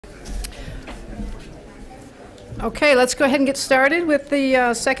Okay, let's go ahead and get started with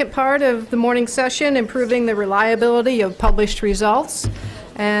the second part of the morning session, improving the reliability of published results.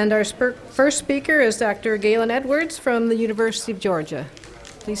 And our first speaker is Dr. Gaylen Edwards from the University of Georgia.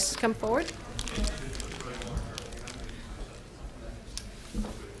 Please come forward.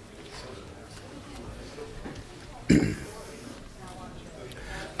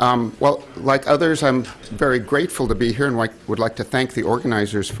 Well, like others, I'm very grateful to be here and would like to thank the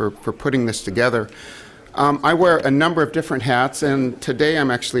organizers for putting this together. I wear a number of different hats, and today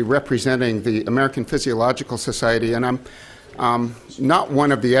I'm actually representing the American Physiological Society, and I'm not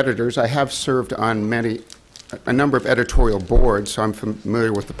one of the editors. I have served on a number of editorial boards, so I'm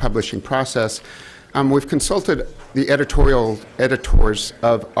familiar with the publishing process. We've consulted the editorial editors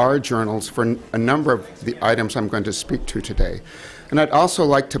of our journals for a number of the items I'm going to speak to today. And I'd also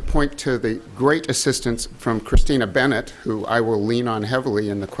like to point to the great assistance from Christina Bennett, who I will lean on heavily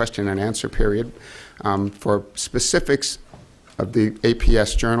in the question and answer period for specifics of the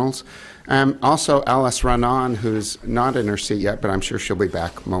APS journals. Also Alice Ranon, who's not in her seat yet, but I'm sure she'll be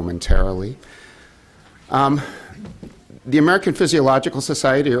back momentarily. The American Physiological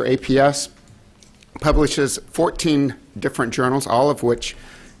Society, or APS, publishes 14 different journals, all of which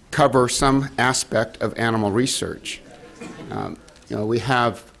cover some aspect of animal research. We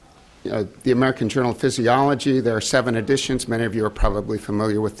have the American Journal of Physiology. There are 7 editions. Many of you are probably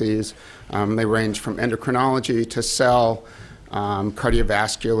familiar with these. They range from endocrinology to cell,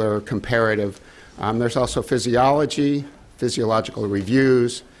 cardiovascular, comparative. There's also physiology, physiological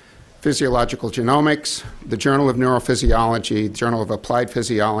reviews, physiological genomics, the Journal of Neurophysiology, Journal of Applied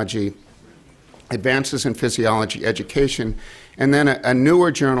Physiology, Advances in Physiology Education, and then a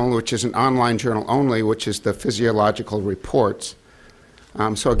newer journal, which is an online journal only, which is the Physiological Reports.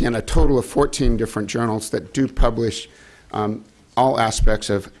 So again, a total of 14 different journals that do publish all aspects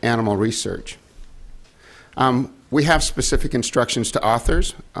of animal research. We have specific instructions to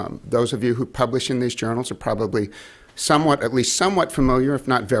authors. Those of you who publish in these journals are probably at least somewhat familiar, if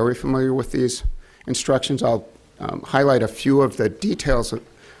not very familiar with these instructions. I'll highlight a few of the details of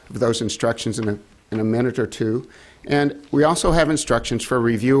those instructions in a minute or two. And we also have instructions for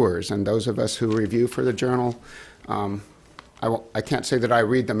reviewers, and those of us who review for the journal. I can't say that I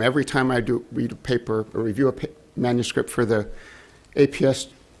read them every time I do read a paper or review a manuscript for the APS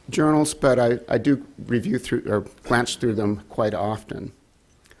journals, but I do review through or glance through them quite often.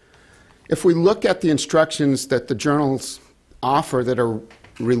 If we look at the instructions that the journals offer that are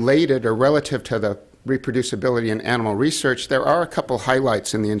related or relative to the reproducibility in animal research, there are a couple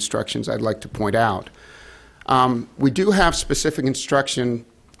highlights in the instructions I'd like to point out. We do have specific instruction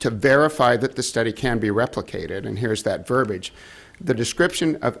to verify that the study can be replicated, and here's that verbiage. The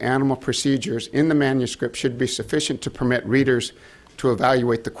description of animal procedures in the manuscript should be sufficient to permit readers to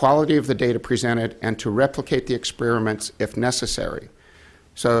evaluate the quality of the data presented and to replicate the experiments if necessary.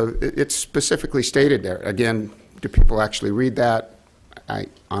 So it's specifically stated there. Again, do people actually read that? I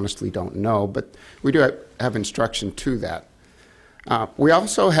honestly don't know, but we do have instruction to that. We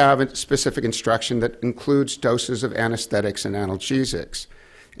also have a specific instruction that includes doses of anesthetics and analgesics.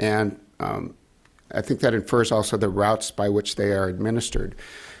 And I think that infers also the routes by which they are administered.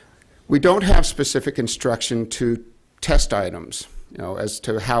 We don't have specific instruction to test items, as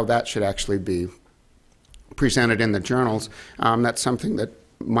to how that should actually be presented in the journals. That's something that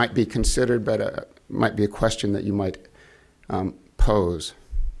might be considered, but might be a question that you might pose.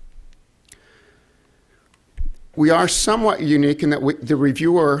 We are somewhat unique in that the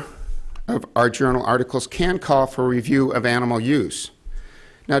reviewer of our journal articles can call for review of animal use.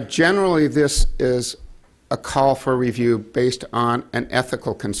 Now, generally, this is a call for review based on an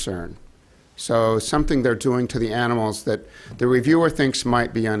ethical concern. So something they're doing to the animals that the reviewer thinks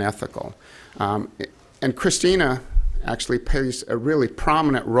might be unethical. And Christina actually plays a really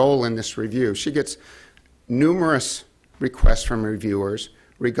prominent role in this review. She gets numerous requests from reviewers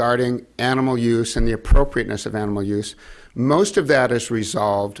regarding animal use and the appropriateness of animal use. Most of that is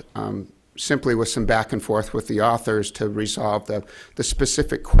resolved simply with some back and forth with the authors to resolve the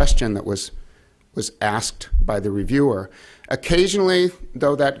specific question that was asked by the reviewer. Occasionally,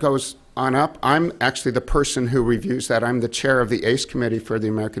 though that goes on up, I'm actually the person who reviews that. I'm the chair of the ACE committee for the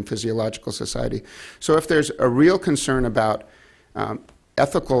American Physiological Society. So if there's a real concern about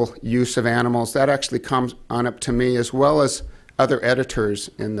ethical use of animals, that actually comes on up to me, as well as other editors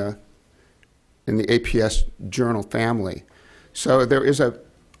in the APS journal family. So there is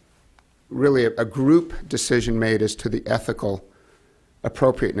really a group decision made as to the ethical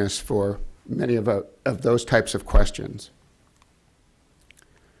appropriateness for many of those types of questions.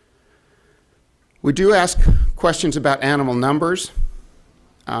 We do ask questions about animal numbers.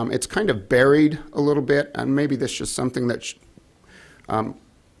 It's kind of buried a little bit, and maybe this is something that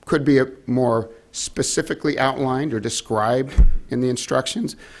could be more specifically outlined or described in the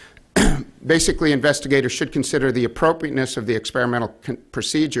instructions. Basically, investigators should consider the appropriateness of the experimental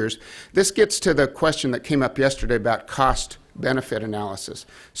procedures. This gets to the question that came up yesterday about cost-benefit analysis.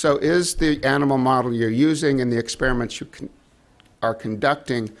 So is the animal model you're using and the experiments you are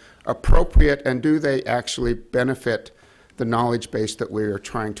conducting appropriate, and do they actually benefit the knowledge base that we are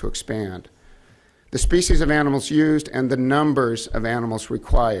trying to expand? The species of animals used and the numbers of animals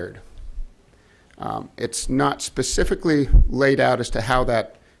required. It's not specifically laid out as to how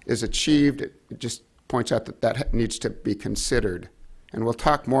that is achieved. It just points out that that needs to be considered. And we'll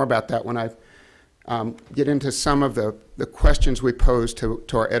talk more about that when I get into some of the questions we pose to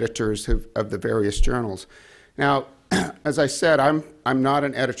our editors of the various journals. Now, as I said, I'm not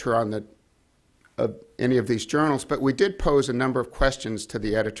an editor on of any of these journals, but we did pose a number of questions to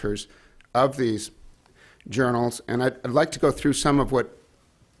the editors of these journals, and I'd like to go through some of what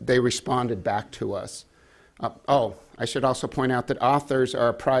they responded back to us. I should also point out that authors are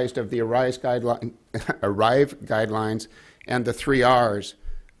apprised of the ARRIVE guidelines and the 3 Rs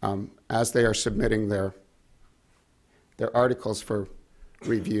as they are submitting their articles for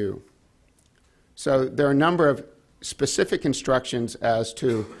review. So there are a number of specific instructions as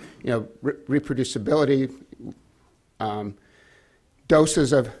to reproducibility,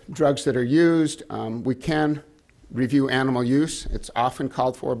 doses of drugs that are used. We can review animal use. It's often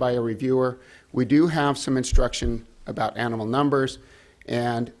called for by a reviewer. We do have some instruction about animal numbers,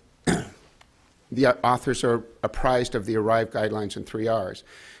 and the authors are apprised of the ARRIVE guidelines and 3 Rs.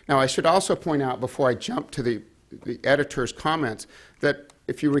 Now, I should also point out before I jump to the editor's comments that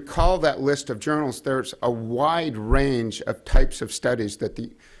if you recall that list of journals, there's a wide range of types of studies that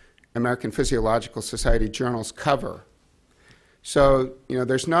the American Physiological Society journals cover. So,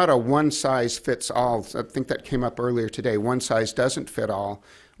 there's not a one-size-fits-all. I think that came up earlier today. One size doesn't fit all.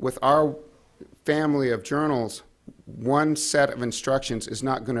 With our family of journals, one set of instructions is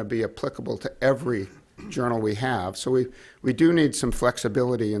not going to be applicable to every journal we have. So we do need some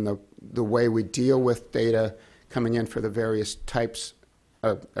flexibility in the way we deal with data coming in for the various types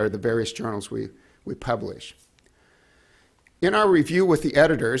or the various journals we publish. In our review with the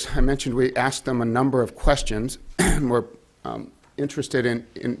editors, I mentioned we asked them a number of questions, and we're interested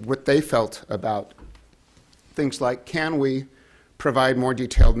in what they felt about things like, can we provide more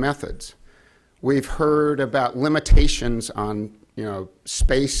detailed methods? We've heard about limitations on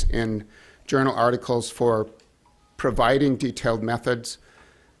space in journal articles for providing detailed methods.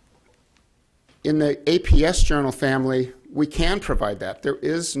 In the APS journal family, we can provide that. There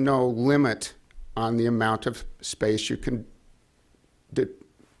is no limit on the amount of space you can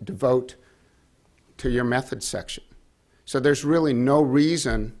devote to your methods section. So there's really no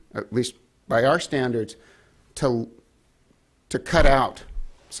reason, at least by our standards, to cut out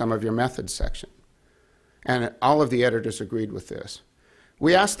some of your methods section. And all of the editors agreed with this.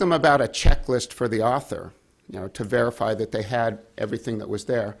 We asked them about a checklist for the author, to verify that they had everything that was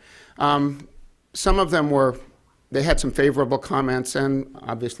there. Some of them they had some favorable comments, and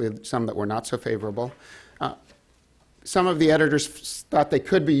obviously some that were not so favorable. Some of the editors thought they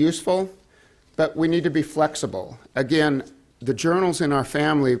could be useful, but we need to be flexible. Again, the journals in our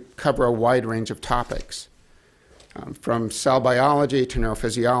family cover a wide range of topics, from cell biology to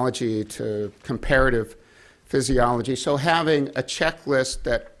neurophysiology to comparative physiology. So having a checklist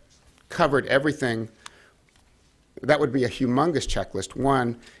that covered everything, that would be a humongous checklist,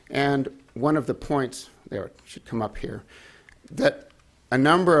 one. And one of the points, there, it should come up here, that a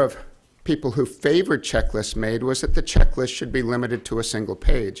number of people who favored checklists made was that the checklist should be limited to a single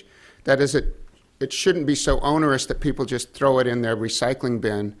page. That is, it shouldn't be so onerous that people just throw it in their recycling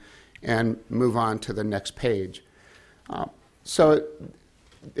bin and move on to the next page. So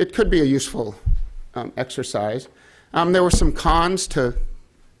it could be a useful exercise. There were some cons to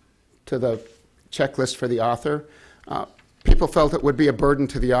the checklist for the author. People felt it would be a burden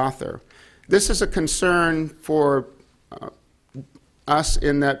to the author. This is a concern for us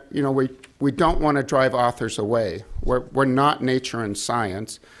in that we don't want to drive authors away. We're not Nature and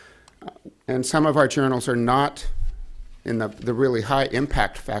Science, and some of our journals are not in the really high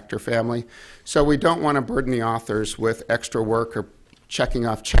impact factor family, so we don't want to burden the authors with extra work or checking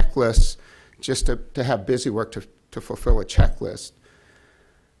off checklists just to have busy work to fulfill a checklist.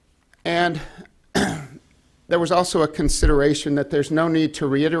 And there was also a consideration that there's no need to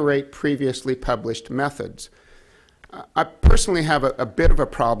reiterate previously published methods. I personally have a bit of a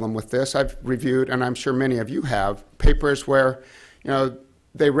problem with this. I've reviewed, and I'm sure many of you have, papers where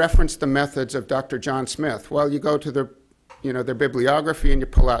they reference the methods of Dr. John Smith. Well, you go to the their bibliography, and you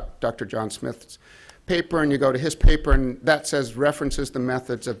pull out Dr. John Smith's paper, and you go to his paper, and that says references the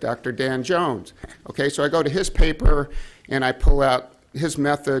methods of Dr. Dan Jones. Okay, so I go to his paper, and I pull out his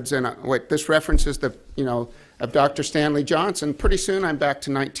methods, and wait, this references the, of Dr. Stanley Johnson. Pretty soon I'm back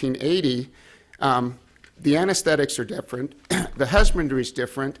to 1980. The anesthetics are different, the husbandry is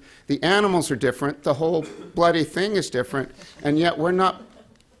different, the animals are different, the whole bloody thing is different, and yet we're not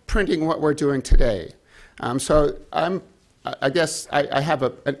printing what we're doing today. So I guess I have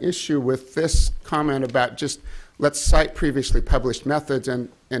an issue with this comment about just let's cite previously published methods and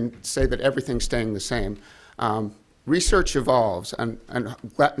say that everything's staying the same. Research evolves, and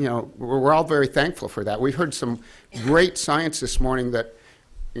we're all very thankful for that. We've heard some great science this morning that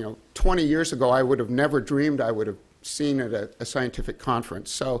 20 years ago I would have never dreamed I would have seen at a scientific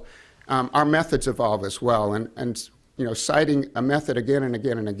conference. So our methods evolve as well, and citing a method again and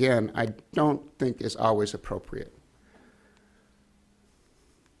again and again I don't think is always appropriate.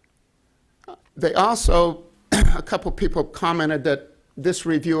 They also, a couple people commented that this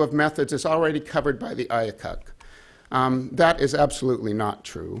review of methods is already covered by the IACUC. That is absolutely not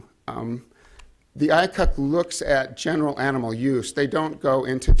true. The IACUC looks at general animal use. They don't go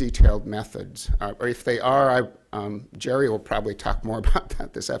into detailed methods. Or if they are, Jerry will probably talk more about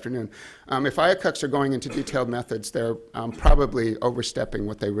that this afternoon. If IACUCs are going into detailed methods, they're probably overstepping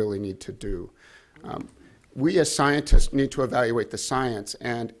what they really need to do. We as scientists need to evaluate the science,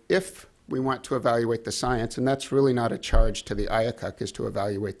 and if we want to evaluate the science, and that's really not a charge to the IACUC, is to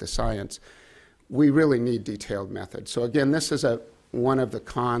evaluate the science, we really need detailed methods. So again, this is one of the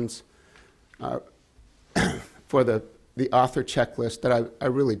cons for the author checklist that I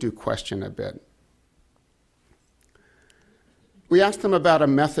really do question a bit. We asked them about a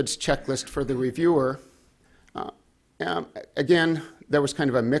methods checklist for the reviewer. Again, there was kind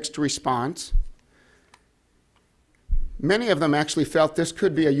of a mixed response. Many of them actually felt this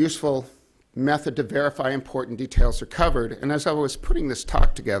could be a useful method to verify important details are covered. And as I was putting this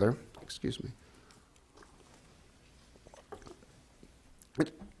talk together, excuse me,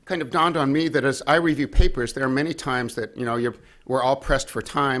 it kind of dawned on me that as I review papers, there are many times that we're all pressed for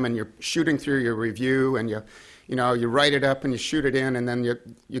time, and you're shooting through your review, and you write it up and you shoot it in, and then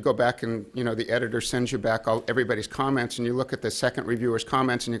you go back and the editor sends you back everybody's comments, and you look at the second reviewer's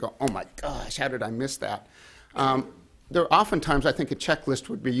comments and you go, oh my gosh, how did I miss that? There are oftentimes I think a checklist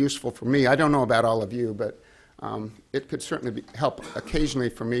would be useful for me. I don't know about all of you, but it could certainly help occasionally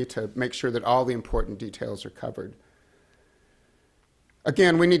for me to make sure that all the important details are covered.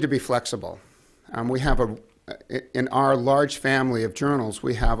 Again, we need to be flexible. We have in our large family of journals,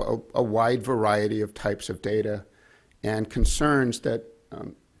 we have a wide variety of types of data and concerns that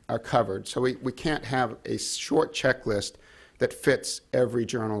are covered. So we can't have a short checklist that fits every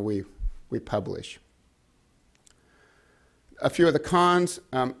journal we publish. A few of the cons,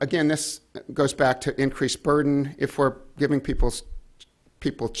 again, this goes back to increased burden. If we're giving people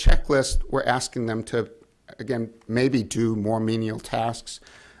checklists, we're asking them to, again, maybe do more menial tasks.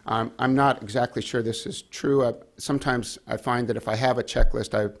 I'm not exactly sure this is true. Sometimes I find that if I have a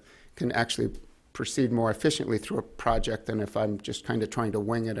checklist, I can actually proceed more efficiently through a project than if I'm just kind of trying to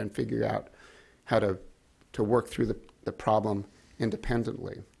wing it and figure out how to work through the problem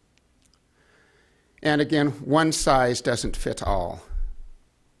independently. And again, one size doesn't fit all.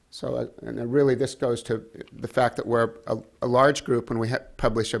 So and really this goes to the fact that we're a large group and we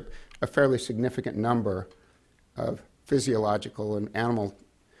publish a fairly significant number of physiological and animal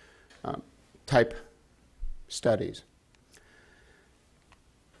type studies.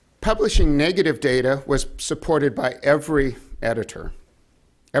 Publishing negative data was supported by every editor.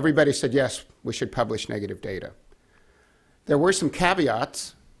 Everybody said, yes, we should publish negative data. There were some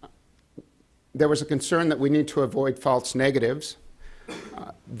caveats. There was a concern that we need to avoid false negatives.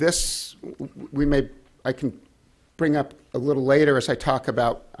 I can bring up a little later as I talk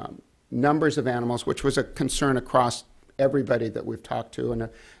about numbers of animals, which was a concern across everybody that we've talked to. And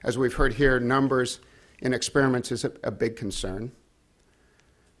as we've heard here, numbers in experiments is a big concern.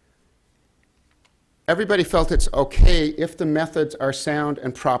 Everybody felt it's okay if the methods are sound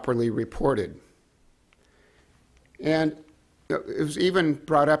and properly reported. And it was even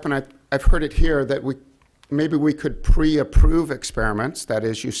brought up, and I've heard it here, that maybe we could pre-approve experiments. That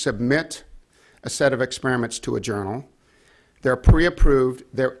is, you submit a set of experiments to a journal. They're pre-approved.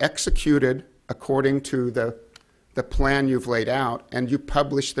 They're executed according to the plan you've laid out, and you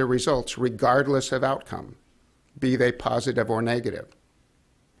publish the results regardless of outcome, be they positive or negative,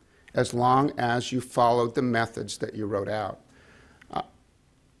 as long as you followed the methods that you wrote out.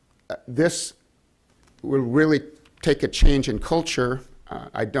 This will really take a change in culture.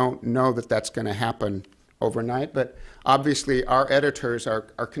 I don't know that that's going to happen overnight, but obviously our editors are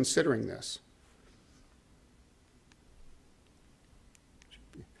considering this.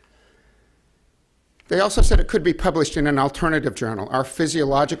 They also said it could be published in an alternative journal. Our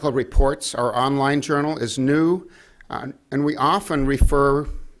physiological reports, our online journal, is new, and we often refer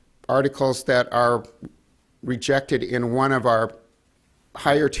articles that are rejected in one of our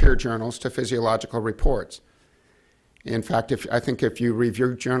higher tier journals to physiological reports. In fact, I think if you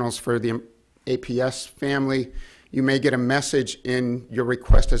review journals for the APS family, you may get a message in your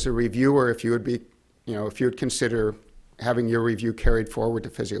request as a reviewer if you would be, if you would consider having your review carried forward to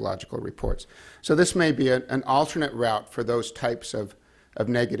physiological reports. So this may be an alternate route for those types of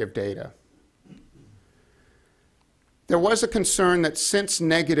negative data. There was a concern that since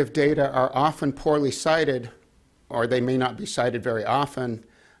negative data are often poorly cited, or they may not be cited very often,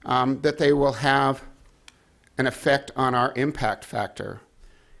 that they will have an effect on our impact factor.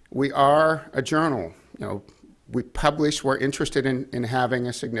 We are a journal. We publish, we're interested in having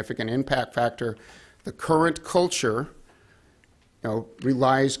a significant impact factor. The current culture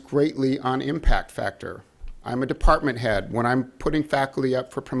relies greatly on impact factor. I'm a department head. When I'm putting faculty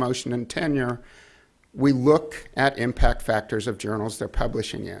up for promotion and tenure, we look at impact factors of journals they're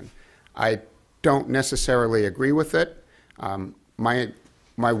publishing in. I don't necessarily agree with it.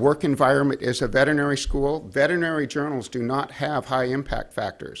 My work environment is a veterinary school. Veterinary journals do not have high impact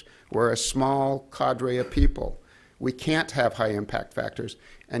factors. We're a small cadre of people. We can't have high impact factors,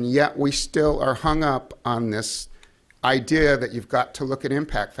 and yet we still are hung up on this idea that you've got to look at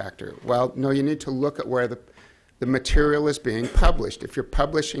impact factor. Well, no, you need to look at where the material is being published. If you're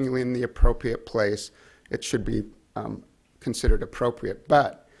publishing in the appropriate place, it should be considered appropriate.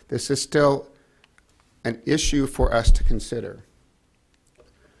 But this is still an issue for us to consider.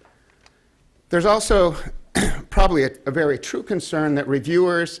 There's also probably a very true concern that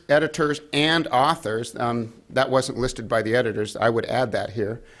reviewers, editors, and authors, that wasn't listed by the editors, I would add that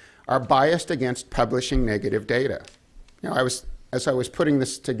here, are biased against publishing negative data. As I was putting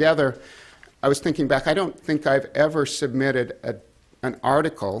this together, I was thinking back, I don't think I've ever submitted an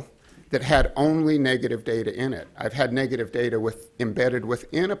article that had only negative data in it. I've had negative data embedded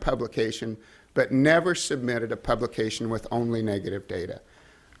within a publication, but never submitted a publication with only negative data.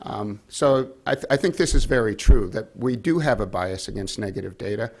 So I think this is very true, that we do have a bias against negative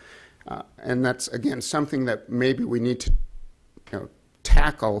data. And that's, again, something that maybe we need to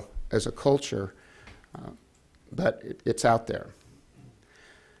tackle as a culture, but it's out there.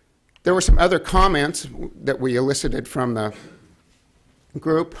 There were some other comments that we elicited from the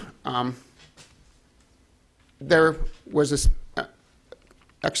group. There was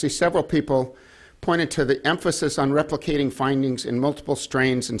actually several people pointed to the emphasis on replicating findings in multiple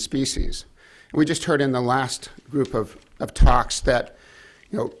strains and species. We just heard in the last group of talks that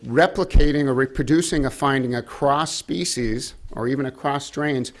replicating or reproducing a finding across species or even across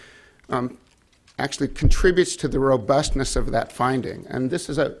strains actually contributes to the robustness of that finding. And this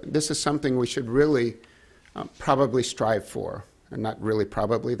is something we should really probably strive for. And not really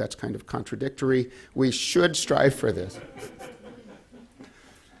probably, that's kind of contradictory. We should strive for this.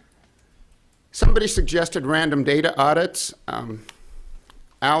 Somebody suggested random data audits.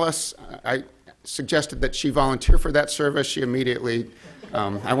 Alice, I suggested that she volunteer for that service. She immediately,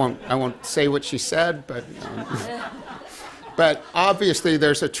 I won't say what she said, but obviously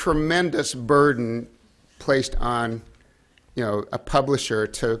there's a tremendous burden placed on a publisher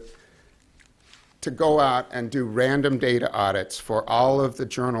to go out and do random data audits for all of the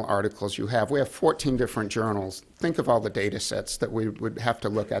journal articles you have. We have 14 different journals. Think of all the data sets that we would have to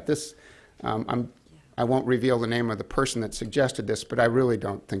look at. This, I won't reveal the name of the person that suggested this, but I really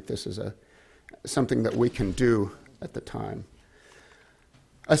don't think this is something that we can do at the time.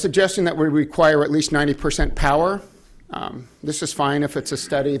 A suggestion that we require at least 90% power. This is fine if it's a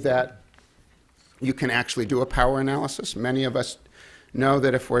study that you can actually do a power analysis. Many of us know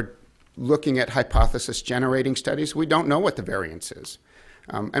that if we're looking at hypothesis-generating studies, we don't know what the variance is.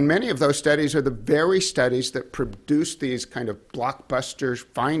 And many of those studies are the very studies that produce these kind of blockbuster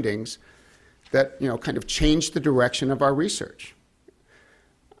findings that kind of change the direction of our research.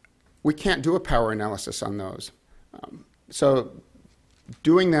 We can't do a power analysis on those. So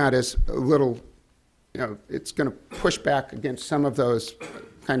doing that is a little, it's going to push back against some of those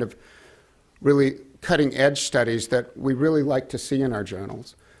kind of really cutting-edge studies that we really like to see in our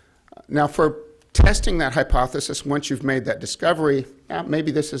journals. Now, for testing that hypothesis, once you've made that discovery,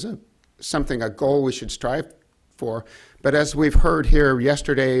 maybe this is a goal we should strive for. But as we've heard here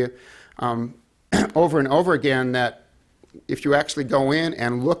yesterday, over and over again, that if you actually go in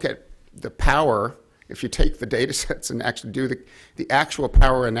and look at the power, if you take the data sets and actually do the actual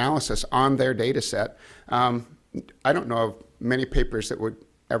power analysis on their data set, I don't know of many papers that would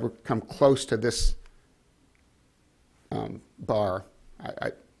ever come close to this bar.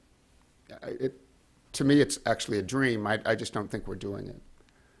 To me, it's actually a dream. I just don't think we're doing it.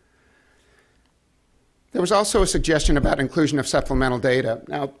 There was also a suggestion about inclusion of supplemental data.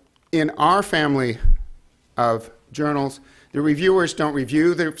 Now, in our family of journals, the reviewers don't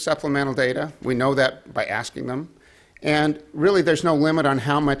review the supplemental data. We know that by asking them. And really, there's no limit on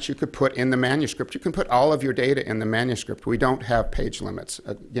how much you could put in the manuscript. You can put all of your data in the manuscript. We don't have page limits.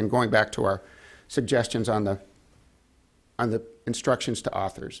 Again, going back to our suggestions on the instructions to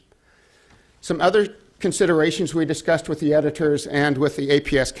authors. Some other considerations we discussed with the editors and with the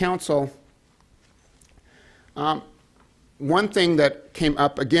APS Council. One thing that came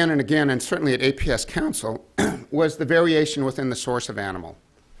up again and again, and certainly at APS Council, was the variation within the source of animal.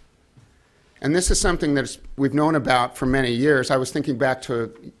 And this is something that we've known about for many years. I was thinking back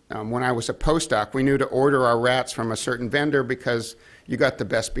to when I was a postdoc. We knew to order our rats from a certain vendor because you got the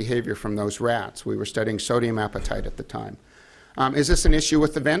best behavior from those rats. We were studying sodium appetite at the time. Is this an issue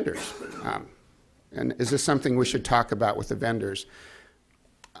with the vendors? And is this something we should talk about with the vendors?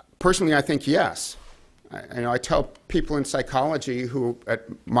 Personally, I think yes. I tell people in psychology who, at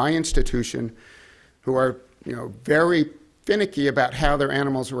my institution, who are very finicky about how their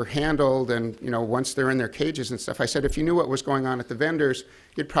animals were handled and once they're in their cages and stuff, I said if you knew what was going on at the vendors,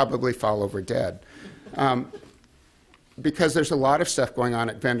 you'd probably fall over dead. Because there's a lot of stuff going on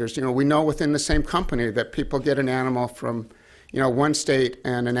at vendors. We know within the same company that people get an animal from one state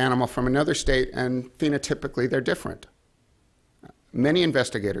and an animal from another state, and phenotypically they're different. Many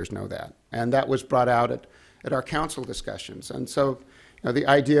investigators know that, and that was brought out at our council discussions. And so the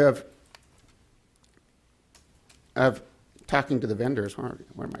idea of talking to the vendors, where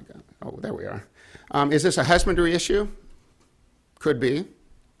am I going? Oh, there we are. Is this a husbandry issue? Could be.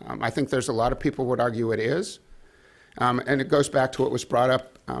 I think there's a lot of people would argue it is. And it goes back to what was brought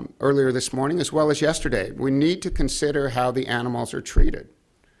up earlier this morning as well as yesterday. We need to consider how the animals are treated,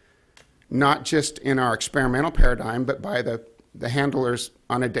 not just in our experimental paradigm, but by the handlers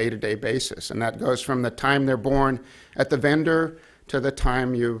on a day-to-day basis. And that goes from the time they're born at the vendor to the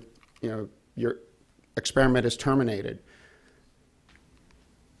time your experiment is terminated.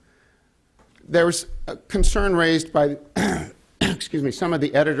 There was a concern raised by excuse me, some of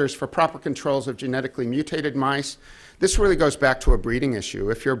the editors for proper controls of genetically mutated mice. This really goes back to a breeding issue.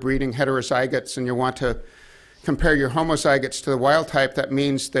 If you're breeding heterozygotes and you want to compare your homozygotes to the wild type, that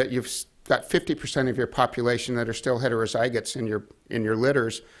means that you've got 50% of your population that are still heterozygotes in your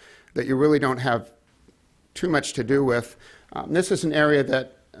litters that you really don't have too much to do with. This is an area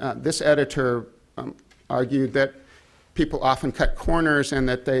that this editor argued that people often cut corners and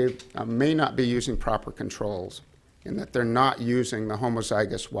that they may not be using proper controls and that they're not using the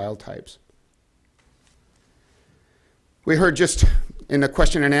homozygous wild types. We heard just in a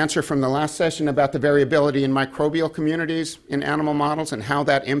question and answer from the last session about the variability in microbial communities in animal models and how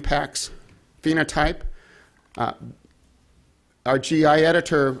that impacts phenotype. Our GI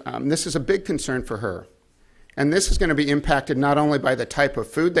editor, this is a big concern for her. And this is going to be impacted not only by the type of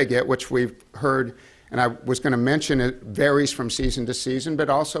food they get, which we've heard, and I was going to mention it varies from season to season, but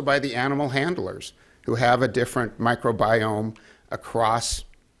also by the animal handlers who have a different microbiome across,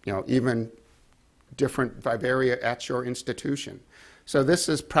 even different vivaria at your institution. So this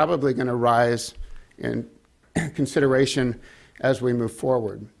is probably going to rise in consideration as we move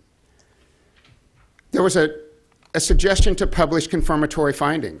forward. There was a suggestion to publish confirmatory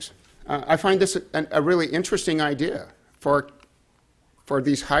findings. I find this a really interesting idea for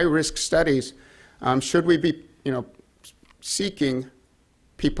these high-risk studies. Should we be, seeking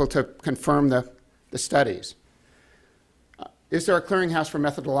people to confirm the studies? Is there a clearinghouse for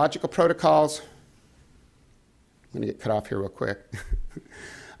methodological protocols? I'm going to get cut off here real quick.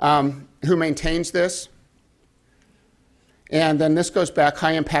 Who maintains this? And then this goes back,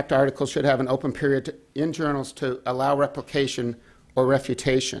 high-impact articles should have an open period in journals to allow replication or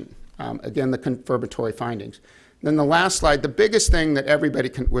refutation. Again, the confirmatory findings. Then the last slide, the biggest thing that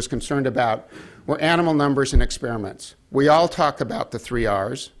everybody was concerned about were animal numbers in experiments. We all talk about the 3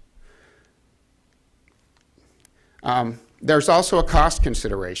 R's. There's also a cost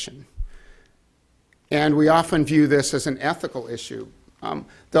consideration. And we often view this as an ethical issue.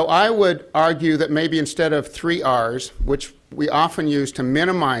 Though I would argue that maybe instead of 3 R's, which we often use to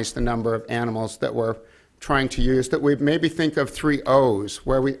minimize the number of animals that we're trying to use, that we maybe think of 3 O's,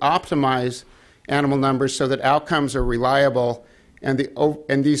 where we optimize animal numbers so that outcomes are reliable and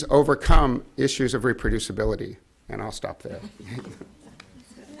these overcome issues of reproducibility. And I'll stop there.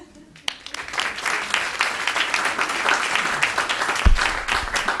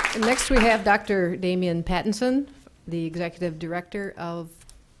 And next we have Dr. Damian Pattinson, the Executive Director of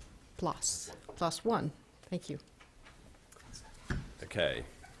PLOS One. Thank you. Okay.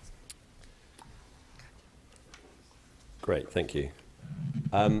 Great, thank you.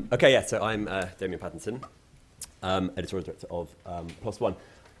 Okay, yeah, so I'm Damian Pattinson, Editorial Director of PLOS One.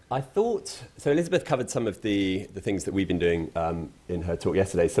 I thought, so Elizabeth covered some of the things that we've been doing in her talk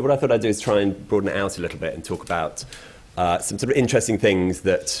yesterday. So what I thought I'd do is try and broaden it out a little bit and talk about some sort of interesting things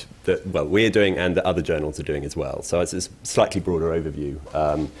that well, we're doing and that other journals are doing as well. So it's a slightly broader overview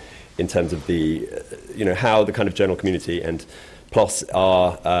in terms of the, how the kind of journal community and PLOS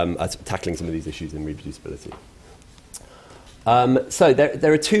are tackling some of these issues in reproducibility. So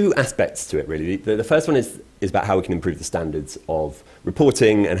there are two aspects to it, really. The first one is about how we can improve the standards of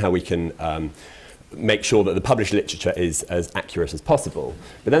reporting and how we can make sure that the published literature is as accurate as possible.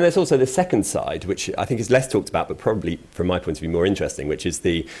 But then there's also the second side, which I think is less talked about, but probably, from my point of view, more interesting, which is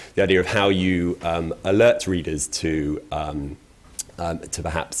the idea of how you alert readers to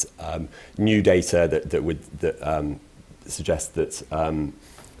perhaps new data that would suggest that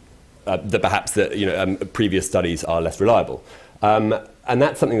perhaps previous studies are less reliable. And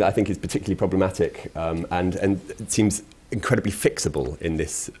that's something that I think is particularly problematic and it seems incredibly fixable in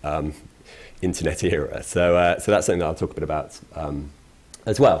this internet era. So that's something that I'll talk a bit about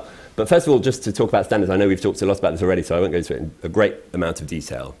as well. But first of all, just to talk about standards, I know we've talked a lot about this already, so I won't go into it in a great amount of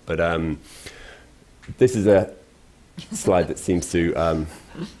detail. But this is a slide that seems to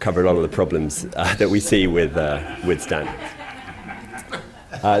cover a lot of the problems that we see with standards.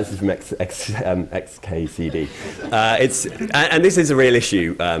 This is from XKCD. And this is a real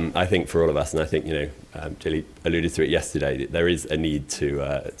issue, I think, for all of us. And I think, Jilly alluded to it yesterday, that there is a need to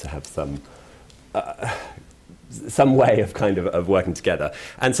have some way of of working together.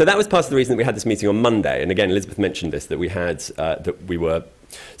 And so that was part of the reason that we had this meeting on Monday. And again, Elizabeth mentioned this, that we had, that we were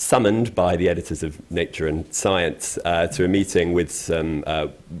summoned by the editors of Nature and Science to a meeting with some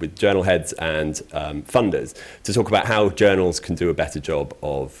with journal heads and funders to talk about how journals can do a better job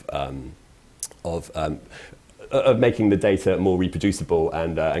of making the data more reproducible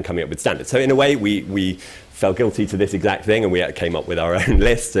and coming up with standards. So in a way, we fell guilty to this exact thing, and we came up with our own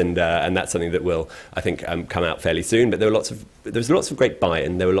list, and that's something that will, I think, come out fairly soon. But there was lots of great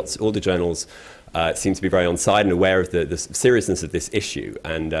buy-in. There were all the journals seemed to be very on side and aware of the seriousness of this issue,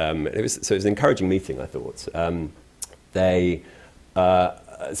 and it was an encouraging meeting, I thought.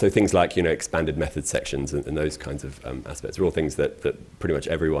 So things like expanded method sections and those kinds of aspects are all things that pretty much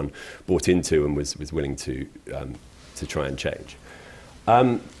everyone bought into and was willing to try and change.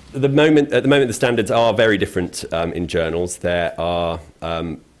 At the moment, the standards are very different in journals. There are,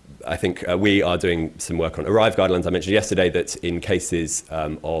 I think, we are doing some work on arrive guidelines. I mentioned yesterday that in cases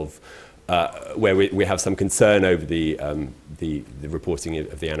of where we have some concern over the reporting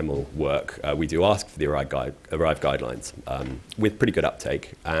of the animal work, we do ask for the arrive guidelines with pretty good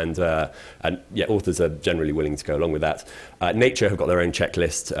uptake, and yeah, authors are generally willing to go along with that. Nature have got their own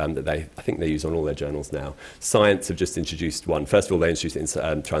checklist that I think they use on all their journals now. Science have just introduced one. First of all, they introduced it in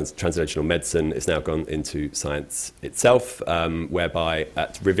translational medicine. It's now gone into Science itself, whereby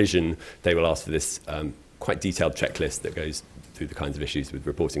at revision they will ask for this quite detailed checklist that goes through the kinds of issues with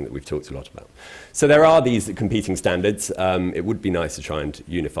reporting that we've talked a lot about. So there are these competing standards. It would be nice to try and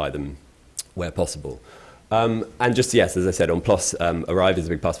unify them where possible. And just, yes, as I said, on PLOS, Arrive is a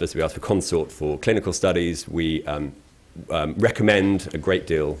big part of this. We ask for consort for clinical studies. We recommend a great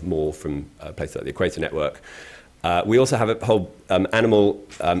deal more from places like the Equator Network. We also have a whole animal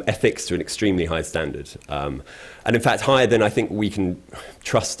ethics to an extremely high standard. And in fact, higher than I think we can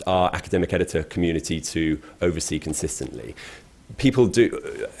trust our academic editor community to oversee consistently.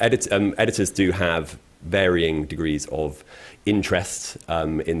 Editors do have varying degrees of interest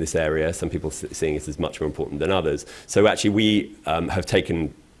in this area. Some people seeing it as much more important than others. So actually we have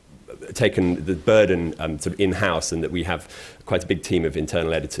taken the burden sort of in-house, and that we have quite a big team of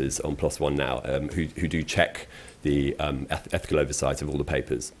internal editors on PLOS One now who do check the ethical oversight of all the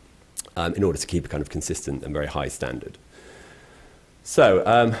papers in order to keep a kind of consistent and very high standard. So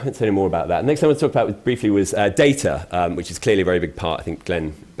let's say more about that. Next thing I want to talk about briefly was data, which is clearly a very big part. I think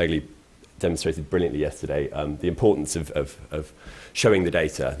Glenn Begley demonstrated brilliantly yesterday the importance of showing the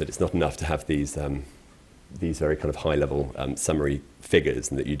data, that it's not enough to have these very kind of high-level summary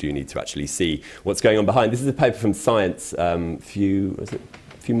figures, and that you do need to actually see what's going on behind. This is a paper from Science a few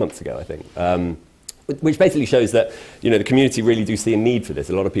months ago, I think, which basically shows that the community really do see a need for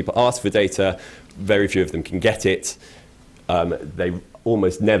this. A lot of people ask for data, very few of them can get it. They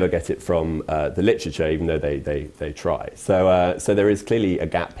almost never get it from the literature, even though they try. So there is clearly a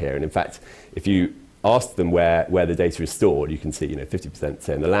gap here. And in fact, if you asked them where the data is stored, you can see 50%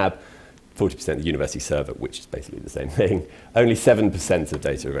 say in the lab, 40% the university server, which is basically the same thing. Only 7% of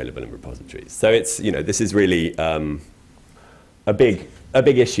data available in repositories. So it's this is really a big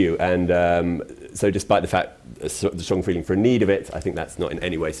issue, and so despite the fact the strong feeling for a need of it, I think that's not in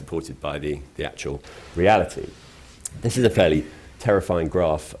any way supported by the actual reality. This is a fairly terrifying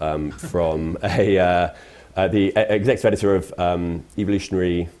graph from the executive editor of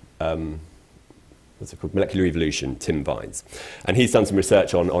evolutionary. What's it called? Molecular Evolution, Tim Vines. And he's done some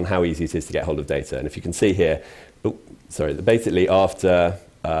research on how easy it is to get hold of data. And if you can see here, basically after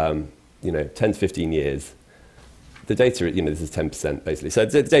 10 to 15 years, the data, this is 10% basically. So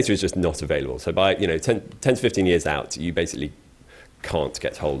the data is just not available. So by 10 to 15 years out, you basically can't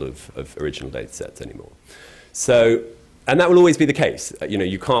get hold of original data sets anymore. So, and that will always be the case.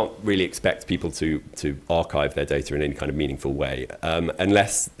 You can't really expect people to archive their data in any kind of meaningful way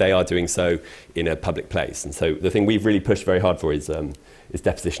unless they are doing so in a public place. And so the thing we've really pushed very hard for is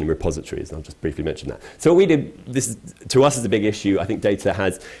deposition in repositories. And I'll just briefly mention that. So what we did, this to us is a big issue. I think data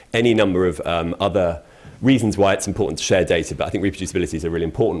has any number of other reasons why it's important to share data, but I think reproducibility is a really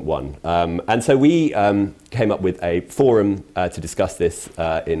important one. And so we came up with a forum to discuss this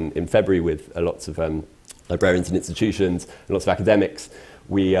in February with lots of librarians and institutions and lots of academics.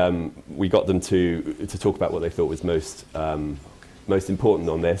 We got them to talk about what they thought was most important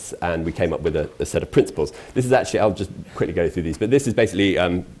on this, and we came up with a set of principles. This is actually, I'll just quickly go through these, but this is basically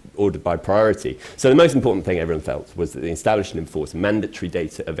ordered by priority. So the most important thing everyone felt was that they established and enforced mandatory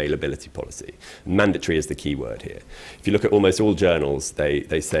data availability policy. Mandatory is the key word here. If you look at almost all journals,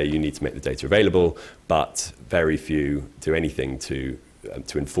 they say you need to make the data available, but very few do anything to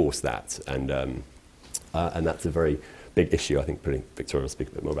enforce that. And that's a very big issue. I think Victoria will speak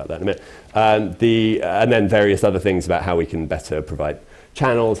a bit more about that in a minute. And then various other things about how we can better provide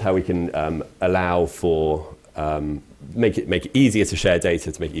channels, how we can allow for make it easier to share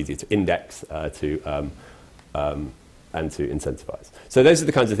data, to make it easier to index, and to incentivize. So those are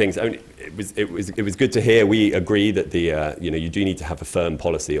the kinds of things. I mean, it was good to hear. We agree that you do need to have a firm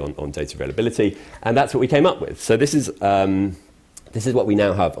policy on data availability, and that's what we came up with. So this is what we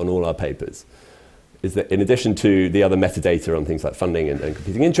now have on all our papers. Is that in addition to the other metadata on things like funding and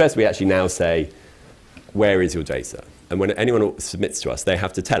competing interests, we actually now say, where is your data? And when anyone submits to us, they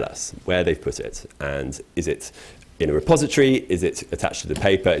have to tell us where they've put it. And is it in a repository? Is it attached to the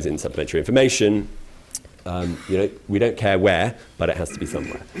paper? Is it in supplementary information? We don't care where, but it has to be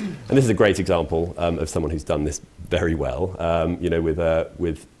somewhere. And this is a great example of someone who's done this very well,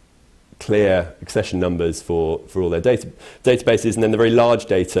 with clear accession numbers for all their databases, and then the very large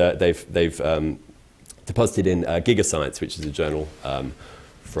data they've deposited in Gigascience, which is a journal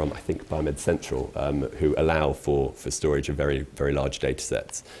from, I think, Biomed Central, who allow for storage of very, very large data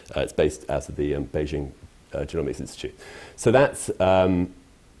sets. It's based out of the Beijing Genomics Institute. So that's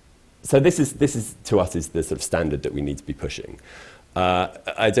so this is to us is the sort of standard that we need to be pushing.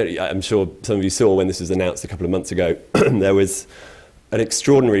 I'm sure some of you saw when this was announced a couple of months ago, there was an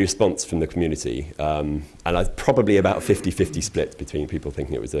extraordinary response from the community, and probably about 50-50 split between people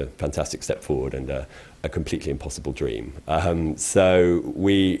thinking it was a fantastic step forward and a completely impossible dream.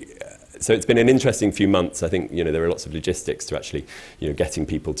 So it's been an interesting few months. I think there are lots of logistics to actually getting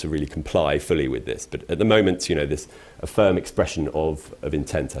people to really comply fully with this. But at the moment, this a firm expression of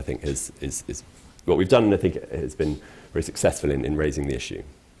intent, I think, is what we've done, and I think it has been very successful in raising the issue.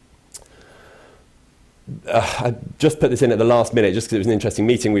 I just put this in at the last minute just because it was an interesting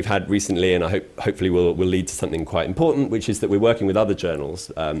meeting we've had recently, and I hopefully will lead to something quite important, which is that we're working with other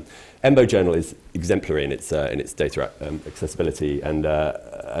journals. EMBO Journal is exemplary in its data accessibility, and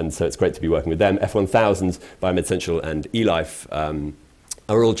so it's great to be working with them. F1000, Biomed Central, and eLife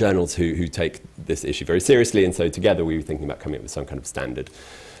are all journals who take this issue very seriously, and so together we were thinking about coming up with some kind of standard,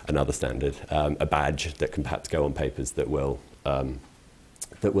 another standard, a badge that can perhaps go on papers that will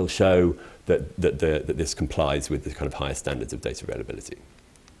show that this complies with the kind of higher standards of data availability.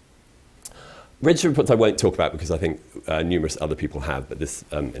 Register reports I won't talk about because I think numerous other people have, but this,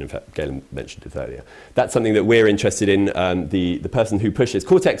 in fact, Gaylen mentioned it earlier. That's something that we're interested in. The person who pushes,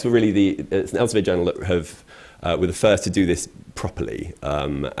 Cortex were really it's an Elsevier journal that were the first to do this properly,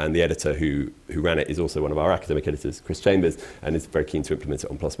 and the editor who ran it is also one of our academic editors, Chris Chambers, and is very keen to implement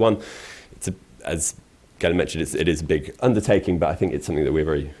it on PLOS1. As Gaylen mentioned, it is a big undertaking, but I think it's something that we're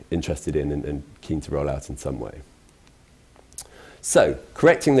very interested in and keen to roll out in some way. So,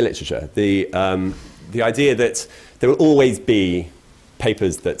 correcting the literature. The idea that there will always be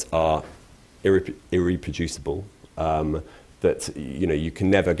papers that are irreproducible, that you can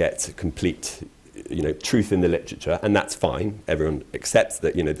never get complete truth in the literature, and that's fine. Everyone accepts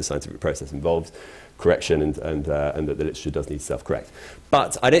that the scientific process involves correction and that the literature does need to self-correct.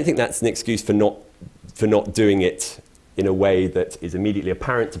 But I don't think that's an excuse for not doing it in a way that is immediately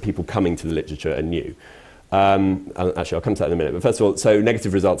apparent to people coming to the literature anew. Actually, I'll come to that in a minute. But first of all, so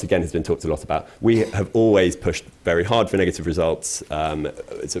negative results, again, has been talked a lot about. We have always pushed very hard for negative results.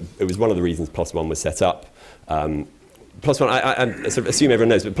 It was one of the reasons PLOS One was set up. PLOS One, I sort of assume everyone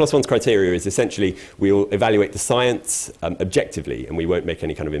knows, but PLOS One's criteria is essentially we'll evaluate the science objectively, and we won't make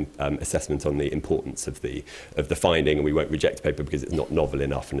any kind of assessment on the importance of the finding, and we won't reject a paper because it's not novel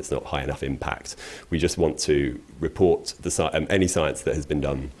enough and it's not high enough impact. We just want to report any science that has been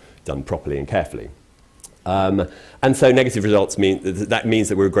done properly and carefully. And so negative results means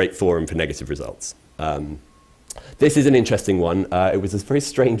that we're a great forum for negative results. This is an interesting one. It was a very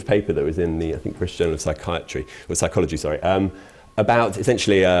strange paper that was in the, I think, British Journal of Psychology, about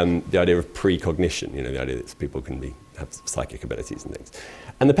essentially the idea of precognition, the idea that people can have psychic abilities and things.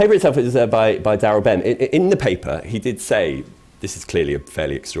 And the paper itself is by Darrell Ben. In the paper, he did say, this is clearly a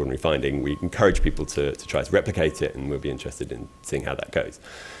fairly extraordinary finding. We encourage people to try to replicate it, and we'll be interested in seeing how that goes.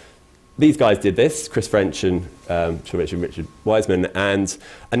 These guys did this, Chris French and Richard Wiseman, and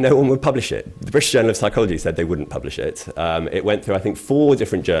no one would publish it. The British Journal of Psychology said they wouldn't publish it. It went through, I think, 4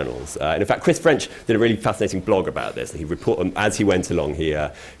 different journals. And in fact, Chris French did a really fascinating blog about this. As he went along,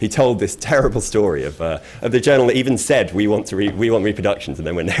 he told this terrible story of the journal that even said, we want reproductions, and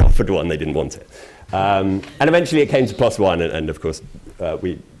then when they offered one, they didn't want it. And eventually it came to PLOS One, and of course,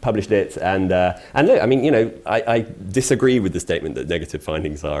 we published it. And look, I mean, I disagree with the statement that negative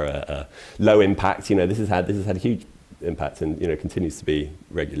findings are low impact. This has had a huge impact, and continues to be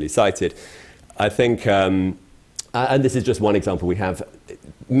regularly cited. I think, and this is just one example. We have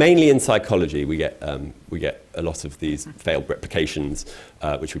mainly in psychology, we get a lot of these failed replications,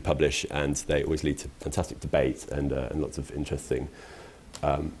 which we publish, and they always lead to fantastic debate and lots of interesting.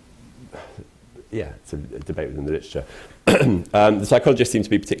 It's a debate within the literature. The psychologists seem to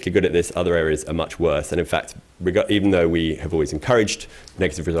be particularly good at this. Other areas are much worse. And in fact, even though we have always encouraged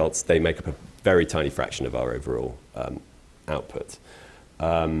negative results, they make up a very tiny fraction of our overall output.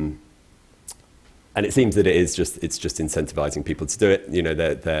 And it seems that it's just incentivizing people to do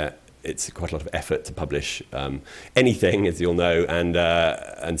it. It's quite a lot of effort to publish anything, as you'll know,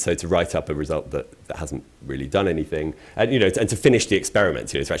 and so to write up a result that hasn't really done anything, and and to finish the experiment,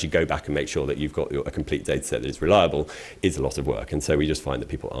 to actually go back and make sure that you've got a complete data set that is reliable, is a lot of work, and so we just find that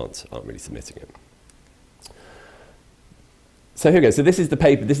people aren't really submitting it. So here we go. So this is the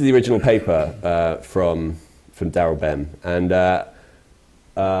paper. This is the original paper from Darrell Ben, and.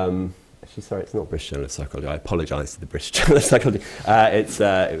 Actually, sorry, it's not British Journal of Psychology. I apologise to the British Journal of Psychology. But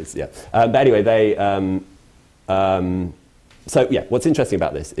anyway, what's interesting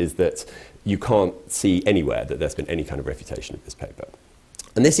about this is that you can't see anywhere that there's been any kind of refutation of this paper.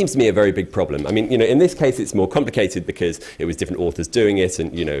 And this seems to me a very big problem. I mean, in this case, it's more complicated because it was different authors doing it,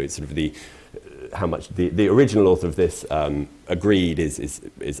 and it's sort of how much the original author of this agreed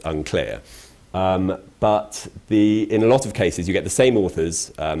is unclear. But in a lot of cases, you get the same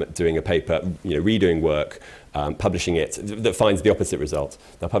authors doing a paper, redoing work, publishing it, that finds the opposite result.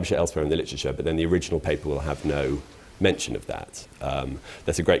 They'll publish it elsewhere in the literature, but then the original paper will have no mention of that.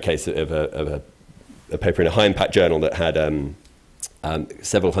 There's a great case of a paper in a high-impact journal that had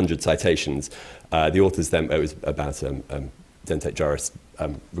several hundred citations. The authors then, it was about dentate gyrus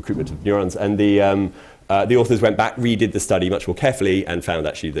recruitment of neurons, and the authors went back, redid the study much more carefully, and found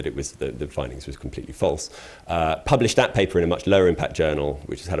actually that it was the findings was completely false. Published that paper in a much lower impact journal,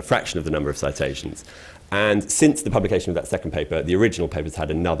 which has had a fraction of the number of citations. And since the publication of that second paper, the original paper's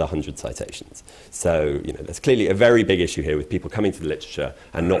had another 100 citations. So there's clearly a very big issue here with people coming to the literature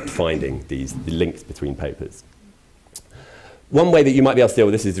and not finding the links between papers. One way that you might be able to deal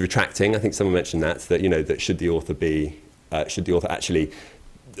with this is retracting. I think someone mentioned that that should the author actually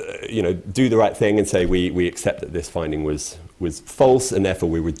do the right thing and say we accept that this finding was false, and therefore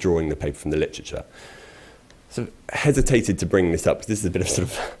we're withdrawing the paper from the literature. So hesitated to bring this up because this is a bit of sort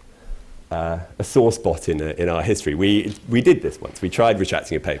of a sore spot in our history. We did this once. We tried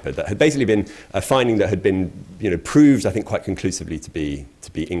retracting a paper that had basically been a finding that had been proved, I think, quite conclusively to be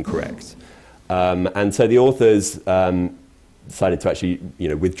incorrect, and so the authors decided to actually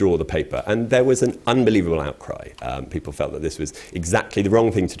withdraw the paper, and there was an unbelievable outcry. People felt that this was exactly the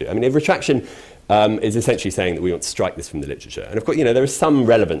wrong thing to do. I mean, a retraction is essentially saying that we want to strike this from the literature, and of course there is some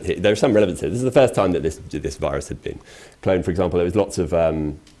relevance here. There is some relevance here. This is the first time that this virus had been cloned. For example, there was lots of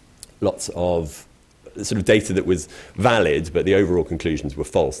sort of data that was valid, but the overall conclusions were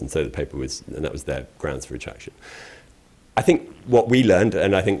false, and so the paper and that was their grounds for retraction. I think what we learned,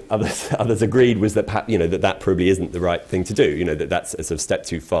 and I think others agreed, was that that probably isn't the right thing to do. That's a sort of step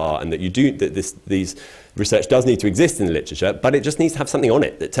too far, and that these research does need to exist in the literature, but it just needs to have something on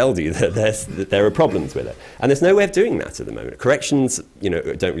it that tells you that there are problems with it. And there's no way of doing that at the moment. Corrections,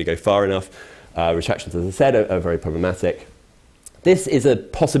 don't really go far enough. Retractions, as I said, are very problematic. This is a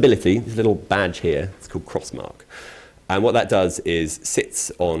possibility. This little badge here, it's called crossmark, and what that does is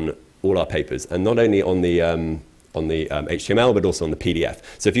sits on all our papers, and not only on the HTML, but also on the PDF.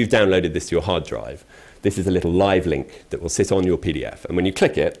 So if you've downloaded this to your hard drive, this is a little live link that will sit on your PDF. And when you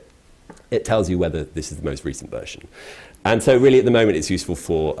click it, it tells you whether this is the most recent version. And so really at the moment it's useful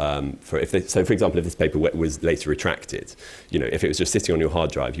for for example, if this paper was later retracted, if it was just sitting on your hard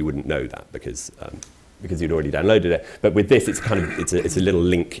drive, you wouldn't know that because you'd already downloaded it. But with this, it's a little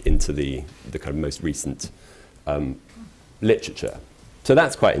link into the kind of most recent literature. So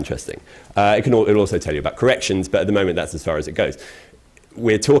that's quite interesting. It'll also tell you about corrections, but at the moment that's as far as it goes.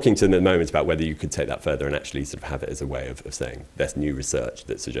 We're talking to them at the moment about whether you could take that further and actually sort of have it as a way of saying there's new research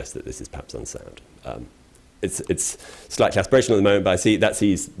that suggests that this is perhaps unsound. It's slightly aspirational at the moment, but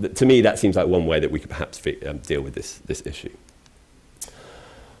to me that seems like one way that we could perhaps deal with this issue.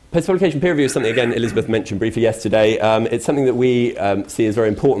 Post-publication peer review is something, again, Elizabeth mentioned briefly yesterday. It's something that we see as very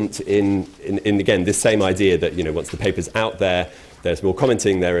important in again, this same idea that, once the paper's out there, there's more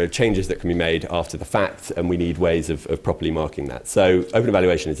commenting, there are changes that can be made after the fact, and we need ways of properly marking that. So open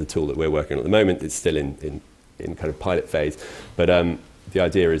evaluation is a tool that we're working on at the moment. It's still in kind of pilot phase, but the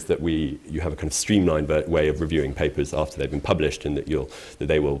idea is that you have a kind of streamlined way of reviewing papers after they've been published, and that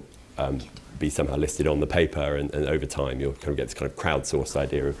they will be somehow listed on the paper, and over time you'll kind of get this kind of crowdsourced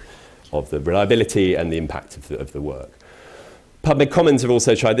idea of the reliability and the impact of the work. PubMed Commons have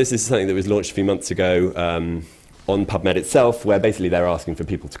also tried this. This is something that was launched a few months ago on PubMed itself, where basically they're asking for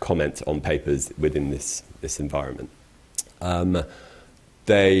people to comment on papers within this environment.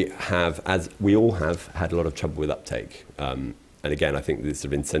 They have, as we all have, had a lot of trouble with uptake. And again, I think the sort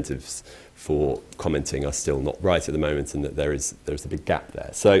of incentives for commenting are still not right at the moment, and that there's a big gap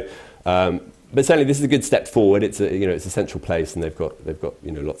there. So, but certainly this is a good step forward. It's a central place, and they've got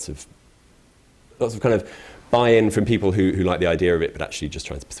lots of kind of buy-in from people who like the idea of it, but actually just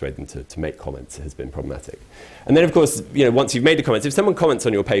trying to persuade them to make comments has been problematic. And then, of course, once you've made the comments, if someone comments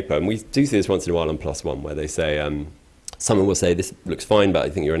on your paper, and we do see this once in a while on PLOS ONE, where they say, someone will say, this looks fine, but I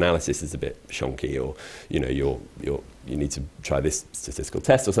think your analysis is a bit shonky, or you need to try this statistical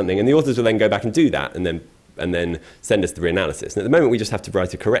test or something, and the authors will then go back and do that, and then send us the reanalysis. And at the moment, we just have to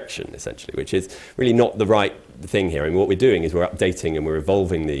write a correction, essentially, which is really not the right thing here. I mean, what we're doing is we're updating and we're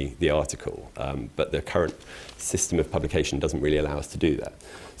evolving the article, but the current system of publication doesn't really allow us to do that.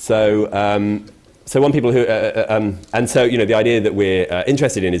 So, one people who, and so, the idea that we're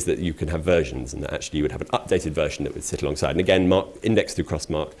interested in is that you can have versions, and that actually you would have an updated version that would sit alongside, and again, indexed through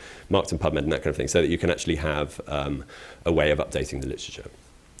crossmark, marked on PubMed and that kind of thing, so that you can actually have a way of updating the literature.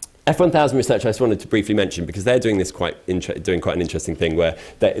 F1000 Research I just wanted to briefly mention, because they're doing this quite an interesting thing, where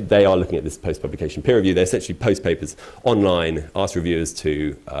they are looking at this post-publication peer review. They essentially post papers online, ask reviewers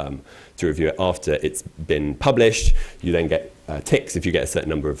to review it after it's been published. You then get ticks. If you get a certain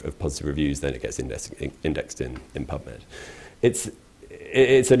number of positive reviews, then it gets indexed in PubMed. It's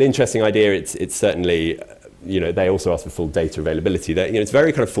an interesting idea. It's certainly, they also ask for full data availability. It's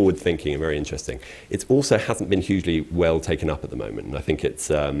very kind of forward-thinking and very interesting. It also hasn't been hugely well taken up at the moment, and I think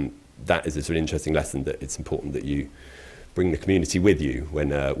that is a sort of interesting lesson, that it's important that you bring the community with you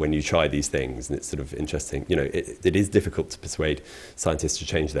when you try these things, and it's sort of interesting. It is difficult to persuade scientists to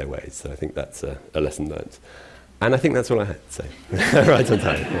change their ways, so I think that's a lesson learned. And I think that's all I had to say. Right on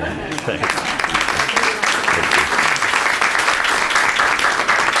time. Yeah. Thanks.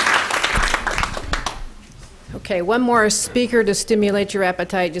 Okay, one more speaker to stimulate your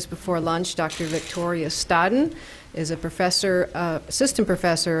appetite just before lunch. Dr. Victoria Stodden is a professor, assistant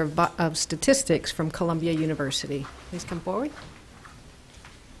professor of statistics from Columbia University. Please come forward.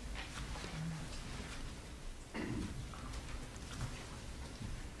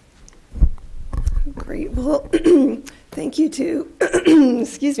 Great. Well, thank you to,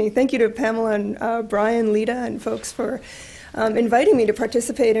 thank you to Pamela and Brian, Lita, and folks for inviting me to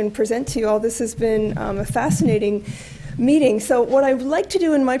participate and present to you all. This has been a fascinating meeting. So what I would like to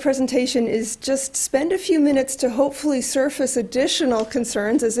do in my presentation is just spend a few minutes to hopefully surface additional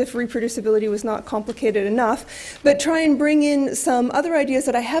concerns, as if reproducibility was not complicated enough, but try and bring in some other ideas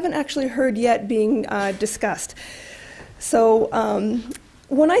that I haven't actually heard yet being discussed. So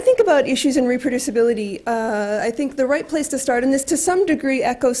when I think about issues in reproducibility, I think the right place to start, and this to some degree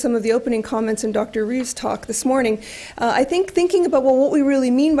echoes some of the opening comments in Dr. Reeves' talk this morning, I think thinking about, well, what we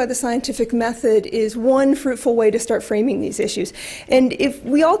really mean by the scientific method is one fruitful way to start framing these issues. And if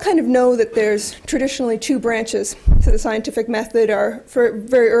we all kind of know that there's traditionally two branches to the scientific method, our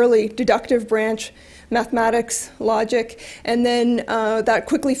very early deductive branch, mathematics, logic, and then that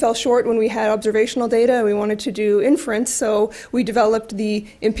quickly fell short when we had observational data. We wanted to do inference, so we developed the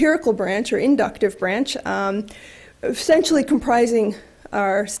empirical branch or inductive branch, essentially comprising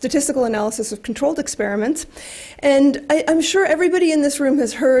our statistical analysis of controlled experiments. And I'm sure everybody in this room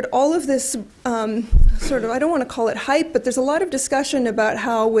has heard all of this sort of, I don't want to call it hype, but there's a lot of discussion about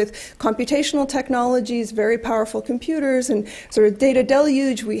how with computational technologies, very powerful computers, and sort of data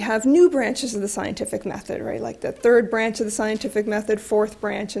deluge, we have new branches of the scientific method, right? Like the third branch of the scientific method, fourth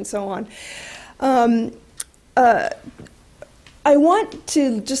branch, and so on. I want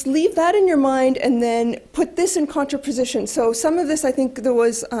to just leave that in your mind and then put this in contraposition. So some of this I think there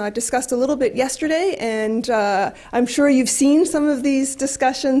was discussed a little bit yesterday, and I'm sure you've seen some of these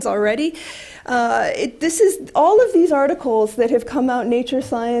discussions already. This is all of these articles that have come out in Nature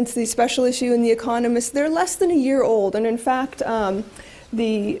Science, the special issue in The Economist, they're less than a year old. And in fact,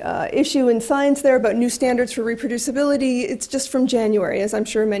 the issue in Science there about new standards for reproducibility, it's just from January, as I'm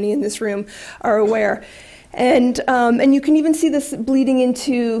sure many in this room are aware. And you can even see this bleeding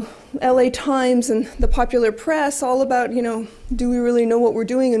into LA Times and the popular press, all about, you know, do we really know what we're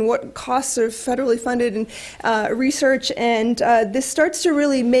doing and what costs are federally funded and research. And this starts to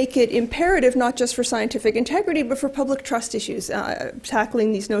really make it imperative, not just for scientific integrity, but for public trust issues,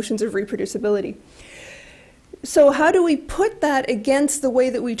 tackling these notions of reproducibility. So how do we put that against the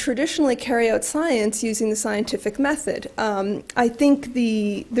way that we traditionally carry out science using the scientific method? I think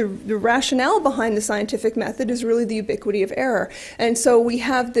the rationale behind the scientific method is really the ubiquity of error. And so we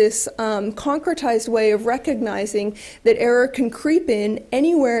have this concretized way of recognizing that error can creep in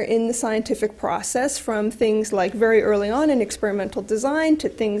anywhere in the scientific process, from things like very early on in experimental design to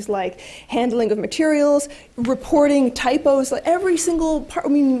things like handling of materials, reporting typos, like every single part. I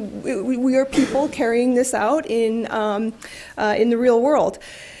mean, we are people carrying this out in the real world.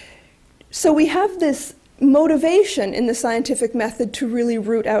 So we have this motivation in the scientific method to really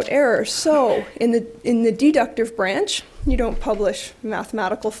root out error. So in the deductive branch, you don't publish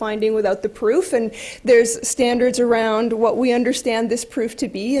mathematical finding without the proof, and there's standards around what we understand this proof to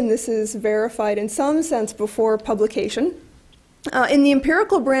be, and this is verified in some sense before publication. In the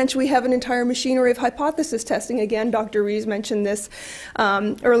empirical branch, we have an entire machinery of hypothesis testing. Again, Dr. Rees mentioned this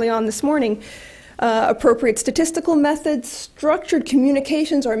early on this morning. Appropriate statistical methods, structured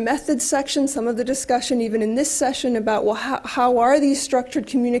communications, our methods section, some of the discussion even in this session about, well, how are these structured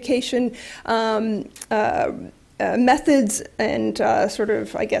communication methods and sort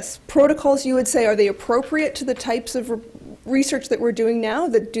of, I guess, protocols, you would say, are they appropriate to the types of research that we're doing now?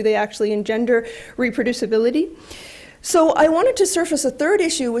 Do they actually engender reproducibility? So I wanted to surface a third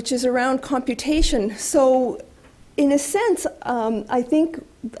issue, which is around computation. So in a sense, I think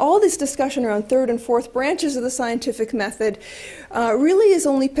all this discussion around third and fourth branches of the scientific method really is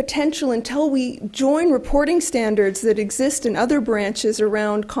only potential until we join reporting standards that exist in other branches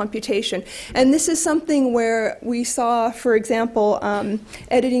around computation. And this is something where we saw, for example,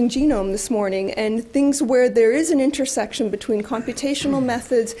 editing genome this morning, and things where there is an intersection between computational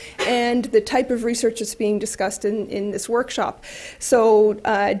methods and the type of research that's being discussed in this workshop. So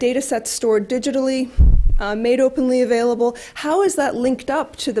data sets stored digitally, made openly available. How is that linked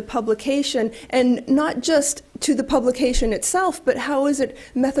up to the publication, and not just to the publication itself, but how is it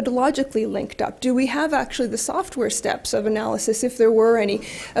methodologically linked up? Do we have actually the software steps of analysis, if there were any,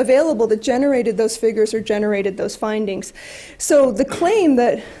 available that generated those figures or generated those findings? So the claim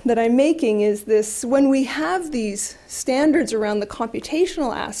that I'm making is this: when we have these standards around the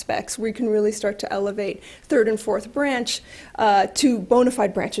computational aspects, we can really start to elevate third and fourth branch to bona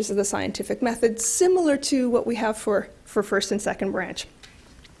fide branches of the scientific method, similar to what we have for first and second branch.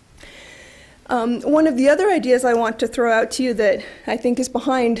 One of the other ideas I want to throw out to you that I think is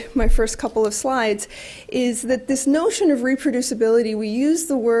behind my first couple of slides is that this notion of reproducibility, we use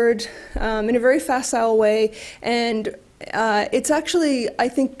the word in a very facile way, and it's actually, I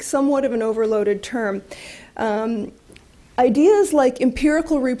think, somewhat of an overloaded term. Ideas like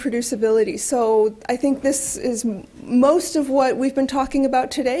empirical reproducibility. So I think this is most of what we've been talking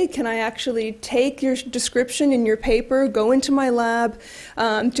about today. Can I actually take your description in your paper, go into my lab?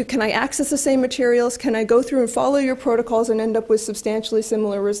 Can I access the same materials? Can I go through and follow your protocols and end up with substantially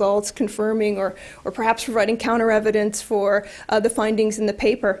similar results, confirming or perhaps providing counter evidence for the findings in the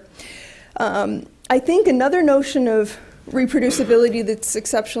paper? I think another notion of reproducibility that's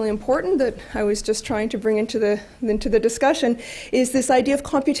exceptionally important that I was just trying to bring into the discussion is this idea of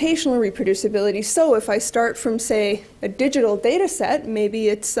computational reproducibility. So if I start from, say, a digital data set, maybe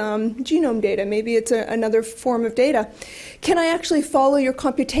it's genome data, maybe it's another form of data, can I actually follow your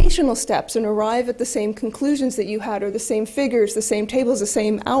computational steps and arrive at the same conclusions that you had, or the same figures, the same tables, the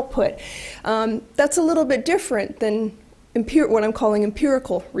same output? That's a little bit different than what I'm calling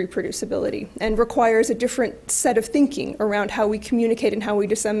empirical reproducibility, and requires a different set of thinking around how we communicate and how we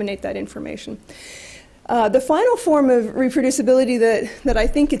disseminate that information. The final form of reproducibility that I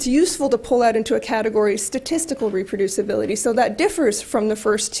think it's useful to pull out into a category is statistical reproducibility. So that differs from the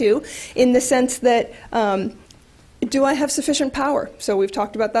first two in the sense that do I have sufficient power? So we've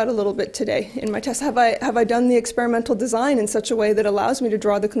talked about that a little bit today in my test. Have I done the experimental design in such a way that allows me to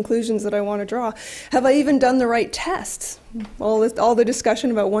draw the conclusions that I want to draw? Have I even done the right tests? All the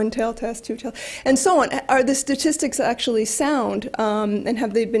discussion about one-tail test, two-tail, and so on. Are the statistics actually sound, and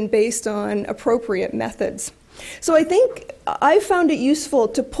have they been based on appropriate methods? So I think I found it useful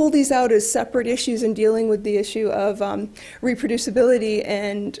to pull these out as separate issues in dealing with the issue of reproducibility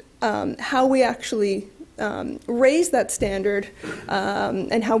and how we actually raise that standard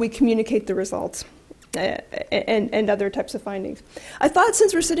and how we communicate the results and other types of findings. I thought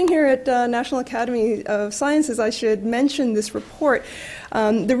since we're sitting here at National Academy of Sciences, I should mention this report.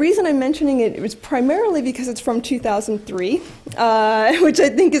 The reason I'm mentioning it was primarily because it's from 2003, which I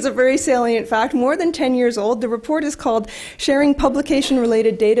think is a very salient fact, more than 10 years old. The report is called Sharing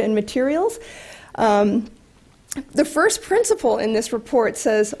Publication-Related Data and Materials. The first principle in this report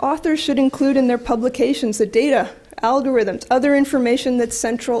says authors should include in their publications the data, algorithms, other information that's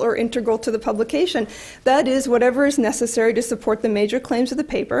central or integral to the publication. That is, whatever is necessary to support the major claims of the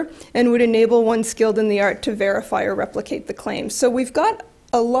paper and would enable one skilled in the art to verify or replicate the claims. So we've got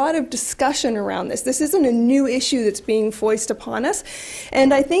a lot of discussion around this. This isn't a new issue that's being foisted upon us.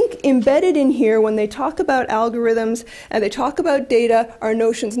 And I think embedded in here, when they talk about algorithms and they talk about data, are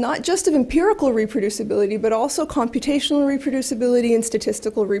notions not just of empirical reproducibility, but also computational reproducibility and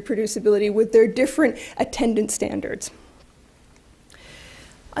statistical reproducibility with their different attendance standards.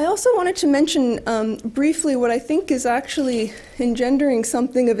 I also wanted to mention briefly what I think is actually engendering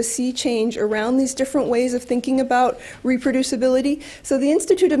something of a sea change around these different ways of thinking about reproducibility. So the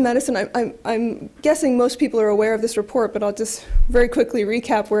Institute of Medicine, I'm guessing most people are aware of this report, but I'll just very quickly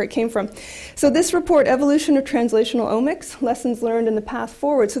recap where it came from. So this report, Evolution of Translational Omics, Lessons Learned and the Path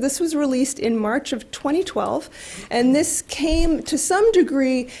Forward. So this was released in March of 2012, and this came to some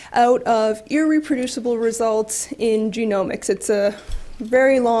degree out of irreproducible results in genomics. It's a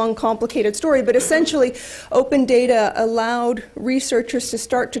very long, complicated story, but essentially open data allowed researchers to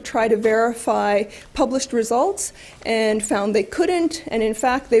start to try to verify published results and found they couldn't, and in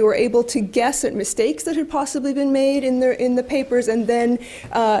fact they were able to guess at mistakes that had possibly been made in the papers and then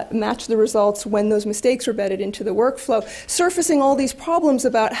match the results when those mistakes were bedded into the workflow, surfacing all these problems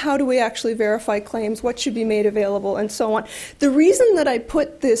about how do we actually verify claims, what should be made available, and so on. The reason that I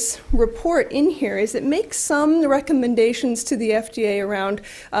put this report in here is it makes some recommendations to the FDA around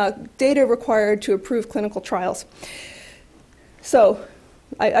data required to approve clinical trials. So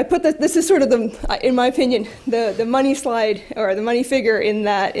I put that, this is sort of the, in my opinion, the money slide or the money figure in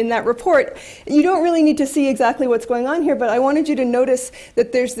that report. You don't really need to see exactly what's going on here, but I wanted you to notice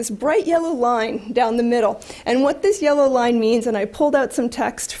that there's this bright yellow line down the middle. And what this yellow line means, and I pulled out some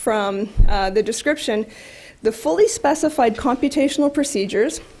text from the description, the fully specified computational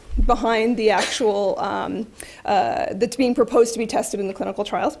procedures behind the actual that's being proposed to be tested in the clinical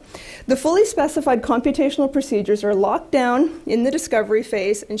trials. The fully specified computational procedures are locked down in the discovery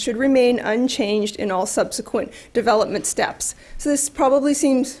phase and should remain unchanged in all subsequent development steps. So this probably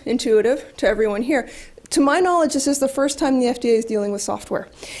seems intuitive to everyone here. To my knowledge, this is the first time the FDA is dealing with software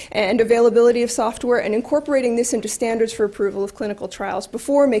and availability of software and incorporating this into standards for approval of clinical trials.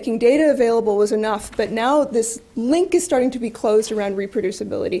 Before, making data available was enough, but now this link is starting to be closed around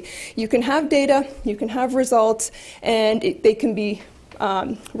reproducibility. You can have data, you can have results, and they can be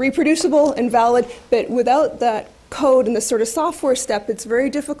reproducible and valid, but without that code and this sort of software step, it's very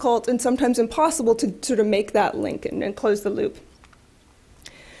difficult and sometimes impossible to sort of make that link and close the loop.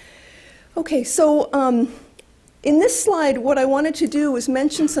 Okay, so in this slide, what I wanted to do was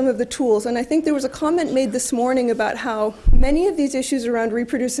mention some of the tools, and I think there was a comment made this morning about how many of these issues around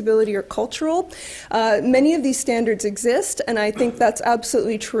reproducibility are cultural. Many of these standards exist, and I think that's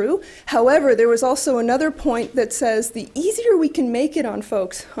absolutely true. However, there was also another point that says the easier we can make it on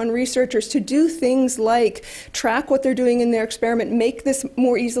folks, on researchers, to do things like track what they're doing in their experiment, make this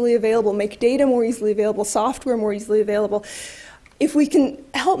more easily available, make data more easily available, software more easily available. If we can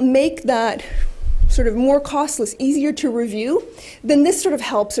help make that sort of more costless, easier to review, then this sort of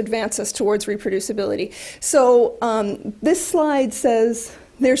helps advance us towards reproducibility. So this slide says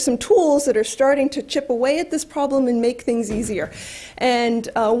there's some tools that are starting to chip away at this problem and make things easier. And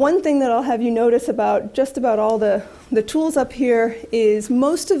one thing that I'll have you notice about just about all the tools up here is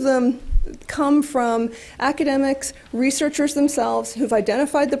most of them come from academics, researchers themselves who've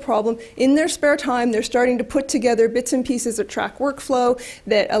identified the problem. In their spare time, they're starting to put together bits and pieces of track workflow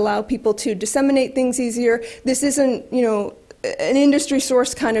that allow people to disseminate things easier. This isn't, you know, an industry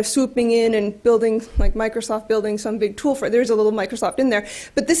source kind of swooping in and building, like Microsoft building some big tool for it. There's a little Microsoft in there.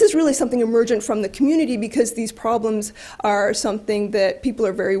 But this is really something emergent from the community because these problems are something that people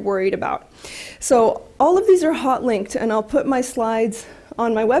are very worried about. So all of these are hot linked, and I'll put my slides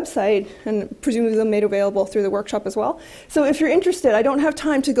on my website, and presumably they're made available through the workshop as well. So if you're interested, I don't have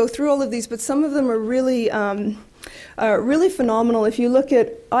time to go through all of these, but some of them are really really phenomenal. If you look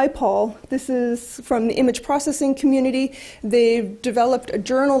at IPOL, this is from the image processing community. They've developed a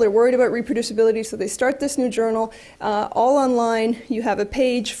journal. They're worried about reproducibility, so they start this new journal, all online. You have a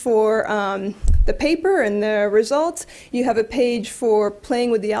page for the paper and the results. You have a page for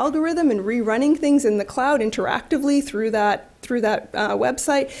playing with the algorithm and rerunning things in the cloud interactively through that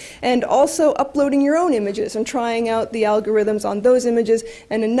website, and also uploading your own images and trying out the algorithms on those images,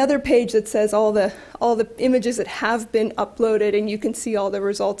 and another page that says all the images that have been uploaded, and you can see all the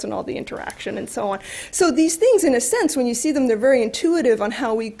results and all the interaction and so on. So these things, in a sense, when you see them, they're very intuitive on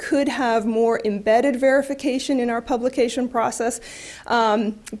how we could have more embedded verification in our publication process,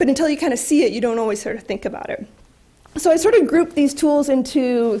 but until you kind of see it, you don't always sort of think about it. So I sort of grouped these tools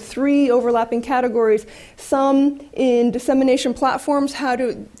into three overlapping categories. Some in dissemination platforms,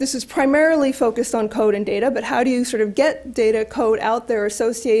 this is primarily focused on code and data, but how do you sort of get data code out there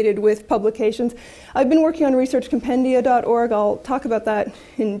associated with publications? I've been working on researchcompendia.org. I'll talk about that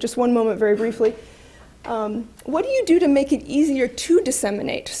in just one moment very briefly. What do you do to make it easier to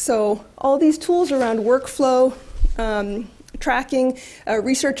disseminate? So all these tools around workflow, tracking,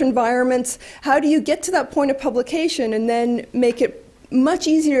 research environments, how do you get to that point of publication and then make it much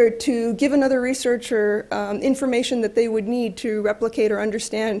easier to give another researcher information that they would need to replicate or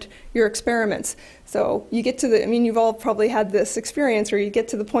understand your experiments? So you get to you've all probably had this experience where you get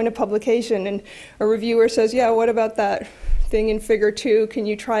to the point of publication and a reviewer says, yeah, what about that thing in figure 2, can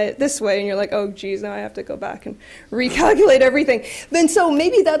you try it this way? And you're like, oh geez, now I have to go back and recalculate everything. Then so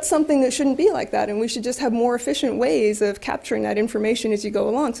maybe that's something that shouldn't be like that, and we should just have more efficient ways of capturing that information as you go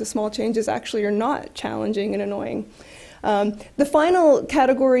along, so small changes actually are not challenging and annoying. The final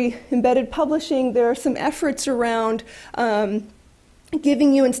category, embedded publishing, there are some efforts around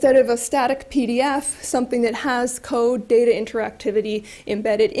giving you, instead of a static PDF, something that has code, data interactivity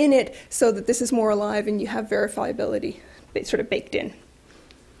embedded in it so that this is more alive and you have verifiability sort of baked in.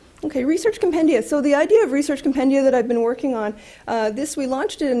 Okay, Research Compendia. So the idea of Research Compendia that I've been working on, we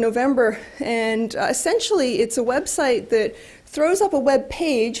launched it in November, and essentially it's a website that throws up a web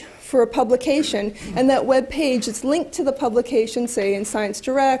page for a publication, and that web page is linked to the publication, say in Science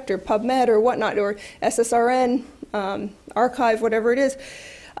Direct or PubMed or whatnot, or SSRN, Archive, whatever it is.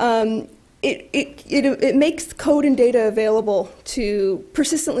 It makes code and data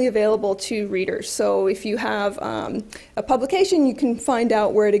persistently available to readers. So if you have a publication, you can find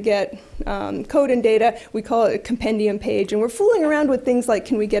out where to get code and data. We call it a compendium page, and we're fooling around with things like,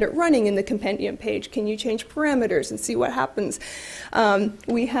 can we get it running in the compendium page? Can you change parameters and see what happens?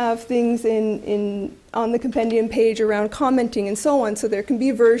 We have things on the compendium page around commenting and so on, so there can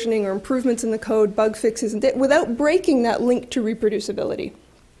be versioning or improvements in the code, bug fixes, without breaking that link to reproducibility.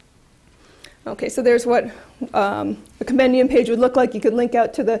 Okay, so there's what a compendium page would look like. You could link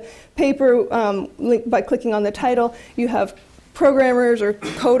out to the paper by clicking on the title. You have programmers or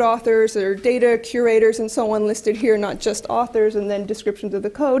code authors or data curators and so on listed here, not just authors, and then descriptions of the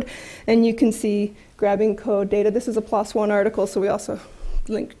code. And you can see grabbing code data. This is a PLOS One article, so we also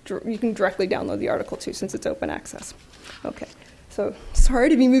you can directly download the article too, since it's open access. Okay. So sorry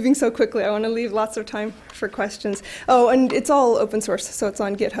to be moving so quickly. I want to leave lots of time for questions. Oh, and it's all open source, so it's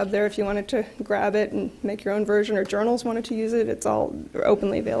on GitHub there if you wanted to grab it and make your own version, or journals wanted to use it. It's all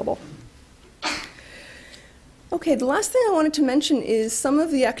openly available. Okay, the last thing I wanted to mention is some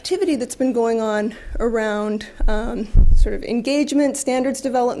of the activity that's been going on around sort of engagement, standards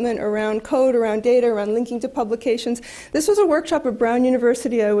development around code, around data, around linking to publications. This was a workshop at Brown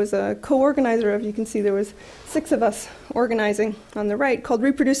University I was a co-organizer of. You can see there was 6 of us organizing on the right, called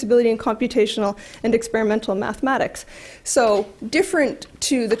Reproducibility in Computational and Experimental Mathematics. So different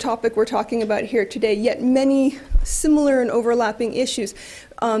to the topic we're talking about here today, yet many similar and overlapping issues.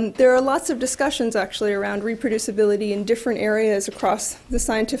 There are lots of discussions actually around reproducibility in different areas across the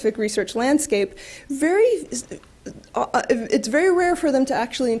scientific research landscape. It's very rare for them to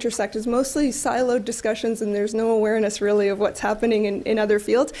actually intersect. It's mostly siloed discussions, and there's no awareness really of what's happening in other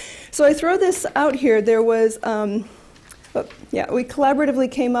fields. So I throw this out here. There was, we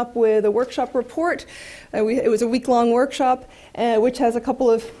collaboratively came up with a workshop report. It was a week-long workshop, which has a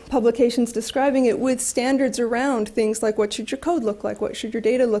couple of publications describing it with standards around things like what should your code look like, what should your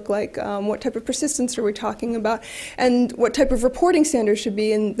data look like, what type of persistence are we talking about, and what type of reporting standards should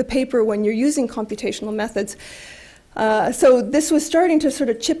be in the paper when you're using computational methods. So this was starting to sort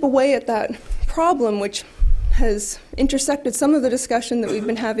of chip away at that problem, which has intersected some of the discussion that we've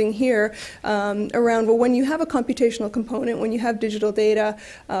been having here around, well, when you have a computational component, when you have digital data,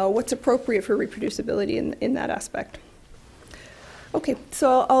 what's appropriate for reproducibility in that aspect. Okay,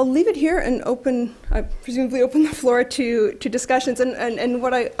 so I'll leave it here and presumably open the floor to discussions and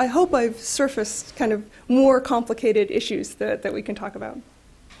what I hope I've surfaced kind of more complicated issues that we can talk about.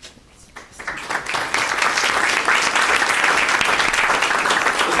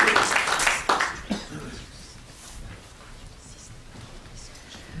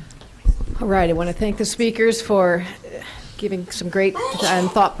 All right, I want to thank the speakers for giving some great and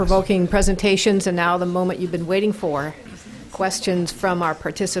thought-provoking presentations, and now the moment you've been waiting for, questions from our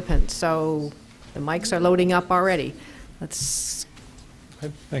participants. So the mics are loading up already. Let's.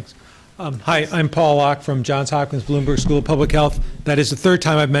 Okay, thanks. Hi, I'm Paul Locke from Johns Hopkins Bloomberg School of Public Health. That is the 3rd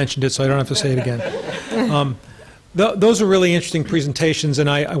time I've mentioned it, so I don't have to say it again. Those are really interesting presentations, and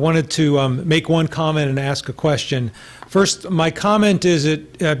I wanted to make one comment and ask a question. First, my comment is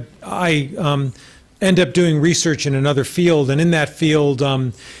that I end up doing research in another field, and in that field,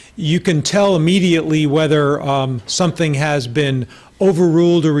 you can tell immediately whether something has been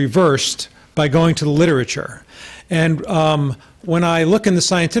overruled or reversed by going to the literature. And when I look in the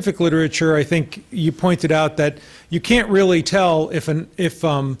scientific literature, I think you pointed out that you can't really tell if an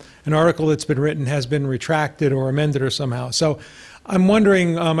article that's been written has been retracted or amended or somehow. So I'm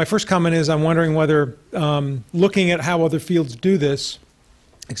wondering, my first comment is I'm wondering whether looking at how other fields do this,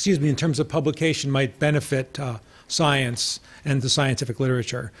 in terms of publication might benefit science and the scientific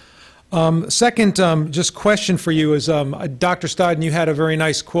literature. Second, just question for you is, Dr. Stodden, you had a very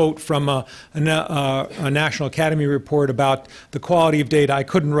nice quote from a National Academy report about the quality of data. I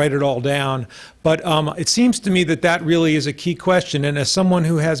couldn't write it all down, but it seems to me that that really is a key question. And as someone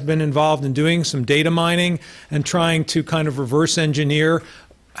who has been involved in doing some data mining and trying to kind of reverse engineer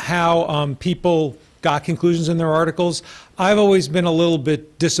how people got conclusions in their articles, I've always been a little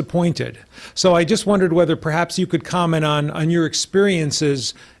bit disappointed. So I just wondered whether perhaps you could comment on your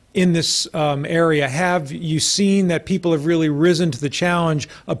experiences in this area. Have you seen that people have really risen to the challenge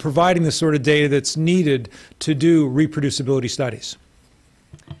of providing the sort of data that's needed to do reproducibility studies?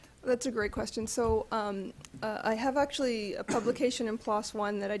 That's a great question. So I have actually a publication in PLOS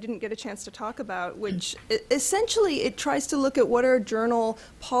One that I didn't get a chance to talk about, which essentially it tries to look at what are journal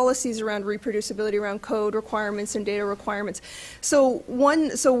policies around reproducibility, around code requirements and data requirements. So one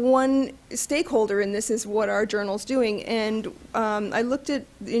stakeholder in this is what are journals doing, and I looked at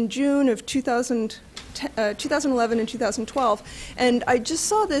in June of 2011 and 2012, and I just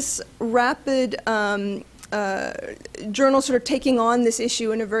saw this rapid journals sort of taking on this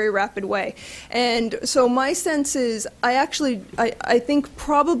issue in a very rapid way. And so my sense is, I think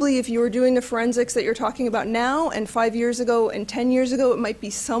probably if you were doing the forensics that you're talking about now and 5 years ago and 10 years ago, it might be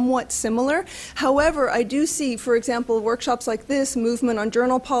somewhat similar. However, I do see, for example, workshops like this, movement on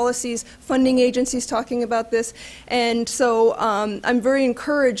journal policies, funding agencies talking about this. And so I'm very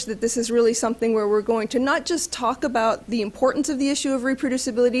encouraged that this is really something where we're going to not just talk about the importance of the issue of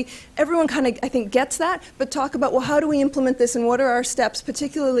reproducibility. Everyone kind of, I think, gets that, but talk about, well, how do we implement this and what are our steps,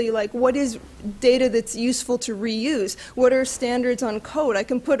 particularly like what is data that's useful to reuse? What are standards on code? I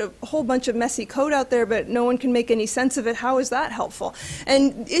can put a whole bunch of messy code out there, but no one can make any sense of it. How is that helpful?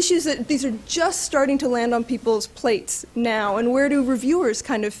 And issues that these are just starting to land on people's plates now, and where do reviewers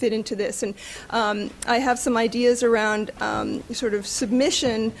kind of fit into this? And I have some ideas around sort of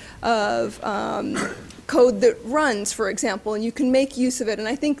submission of code that runs, for example, and you can make use of it. And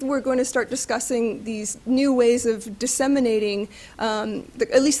I think we're going to start discussing these new ways of disseminating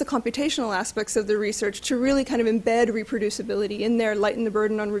at least the computational aspects of the research to really kind of embed reproducibility in there, lighten the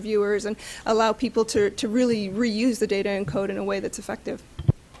burden on reviewers, and allow people to really reuse the data and code in a way that's effective.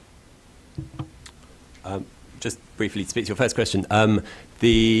 Just briefly to speak to your first question,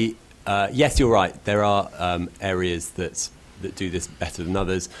 yes, you're right. There are areas that do this better than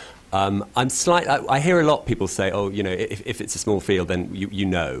others. I hear a lot of people say, oh, if it's a small field, then you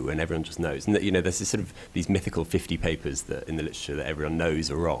know, and everyone just knows. And that, there's this sort of these mythical 50 papers that in the literature that everyone knows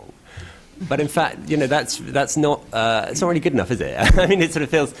are wrong. But in fact, that's not it's not really good enough, is it? I mean, it sort of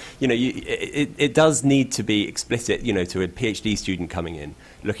feels, it does need to be explicit, to a PhD student coming in,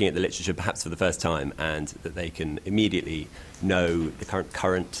 looking at the literature perhaps for the first time, and that they can immediately know the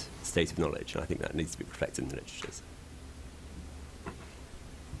current state of knowledge. And I think that needs to be reflected in the literatures.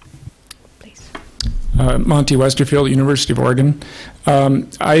 Monty Westerfield, University of Oregon.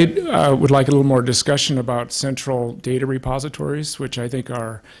 I would like a little more discussion about central data repositories, which I think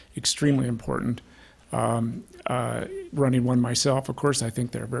are extremely important. Running one myself, of course, I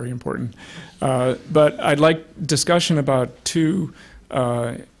think they're very important. But I'd like discussion about two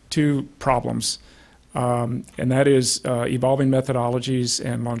problems, and that is evolving methodologies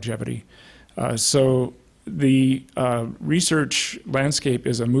and longevity. So the research landscape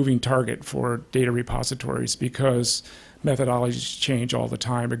is a moving target for data repositories because methodologies change all the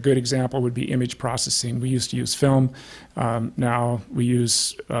time. A good example would be image processing. We used to use film. Now we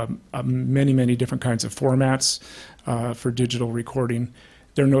use many, many different kinds of formats for digital recording.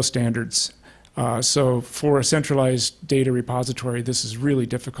 There are no standards. So for a centralized data repository, this is really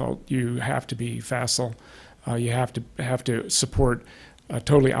difficult. You have to be facile. You have to support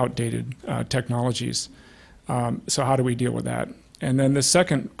totally outdated technologies. So how do we deal with that? And then the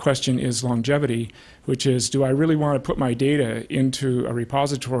second question is longevity, which is, do I really want to put my data into a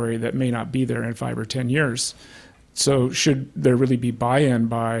repository that may not be there in 5 or 10 years? So should there really be buy-in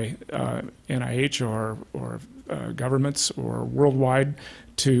by NIH or governments or worldwide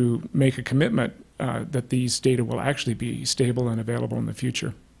to make a commitment that these data will actually be stable and available in the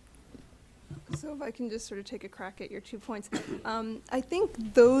future? So if I can just sort of take a crack at your 2 points. I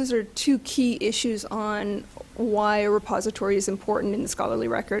think those are two key issues on why a repository is important in the scholarly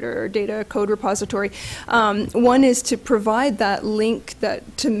record or data code repository. One is to provide that link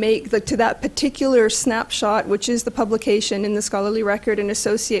to that particular snapshot, which is the publication in the scholarly record, and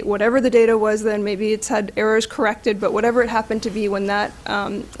associate whatever the data was then. Maybe it's had errors corrected, but whatever it happened to be when that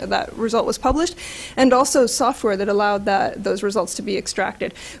result was published, and also software that allowed those results to be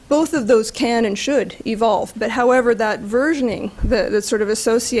extracted. Both of those can and should evolve, but however, that versioning that sort of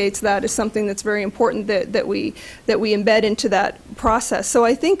associates that is something that's very important that we embed into that process. So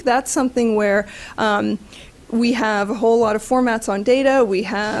I think that's something where we have a whole lot of formats on data. We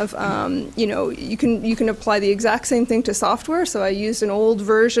have, you can apply the exact same thing to software. So I used an old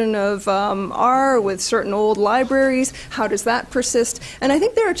version of R with certain old libraries. How does that persist? And I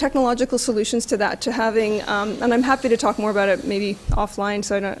think there are technological solutions to that, to having, and I'm happy to talk more about it maybe offline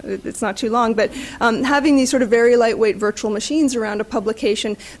so it's not too long, but having these sort of very lightweight virtual machines around a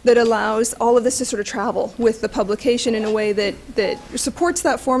publication that allows all of this to sort of travel with the publication in a way that supports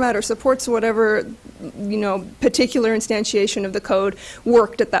that format or supports whatever, particular instantiation of the code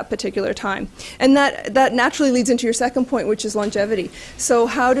worked at that particular time. And that naturally leads into your second point, which is longevity. So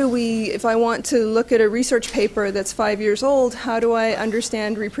how do we, if I want to look at a research paper that's 5 years old, how do I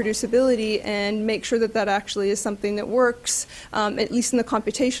understand reproducibility and make sure that that actually is something that works, at least in the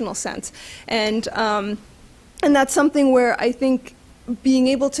computational sense? And that's something where I think being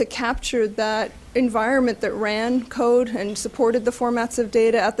able to capture that environment that ran code and supported the formats of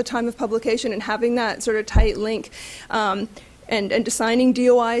data at the time of publication and having that sort of tight link and designing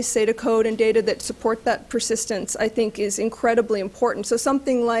DOIs, say, to code and data that support that persistence, I think is incredibly important. So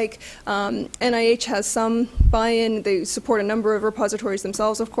something like NIH has some buy-in. They support a number of repositories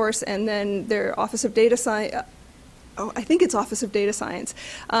themselves, of course, and then their Office of Data Science, I think it's Office of Data Science,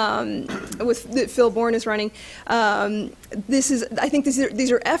 that Phil Bourne is running. I think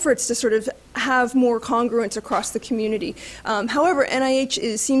these are efforts to sort of have more congruence across the community. However,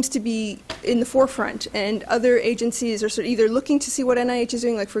 NIH seems to be in the forefront, and other agencies are sort of either looking to see what NIH is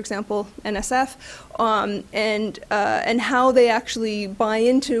doing, like, for example, NSF, and how they actually buy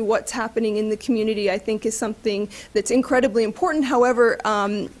into what's happening in the community, I think, is something that's incredibly important. However,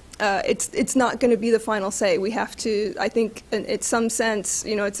 it's not going to be the final say. We have to, I think, in some sense,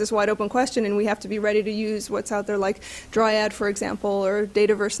 it's this wide open question, and we have to be ready to use what's out there, like Dryad, for example, or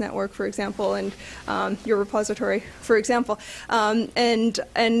Dataverse Network, for example, and your repository, for example. And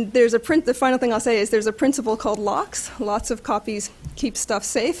there's the final thing I'll say is there's a principle called locks. Lots of copies keep stuff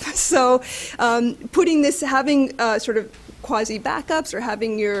safe. So putting this, having sort of quasi-backups or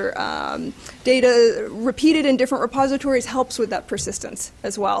having your data repeated in different repositories helps with that persistence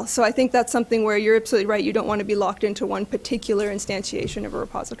as well. So I think that's something where you're absolutely right. You don't want to be locked into one particular instantiation of a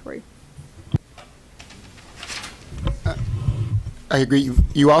repository. I agree.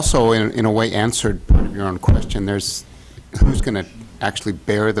 You also, in a way, answered part of your own question. There's who's going to actually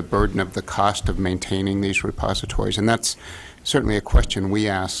bear the burden of the cost of maintaining these repositories, and that's certainly a question we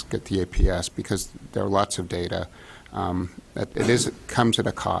ask at the APS because there are lots of data. It comes at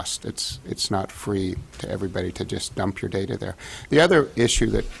a cost. It's not free to everybody to just dump your data there. The other issue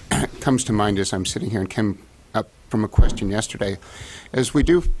that comes to mind as I'm sitting here and came up from a question yesterday is we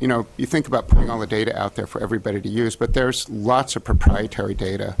do, you think about putting all the data out there for everybody to use, but there's lots of proprietary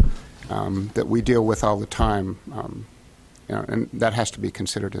data that we deal with all the time, and that has to be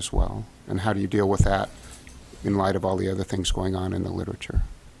considered as well. And how do you deal with that in light of all the other things going on in the literature?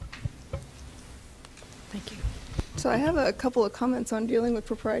 Thank you. So I have a couple of comments on dealing with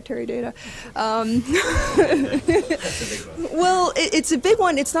proprietary data. Well, it's a big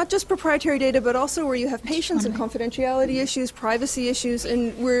one. It's not just proprietary data, but also where you have patients and confidentiality issues, privacy issues,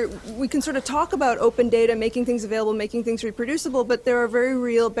 and we can sort of talk about open data, making things available, making things reproducible, but there are very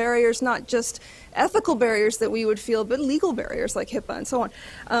real barriers, not just ethical barriers that we would feel, but legal barriers like HIPAA and so on.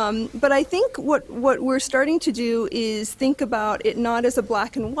 But I think what we're starting to do is think about it not as a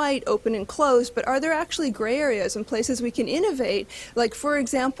black and white, open and closed, but are there actually gray areas and places we can innovate? Like, for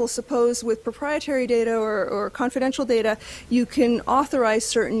example, suppose with proprietary data or confidential data, you can authorize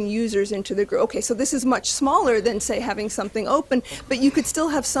certain users into the group. Okay, so this is much smaller than, say, having something open, but you could still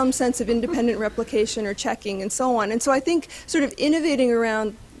have some sense of independent replication or checking and so on. And so I think sort of innovating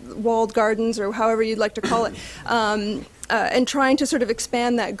around walled gardens, or however you'd like to call it, and trying to sort of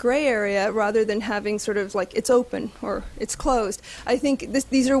expand that gray area rather than having sort of like it's open or it's closed. I think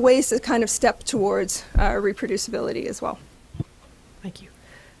these are ways to kind of step towards reproducibility as well. Thank you.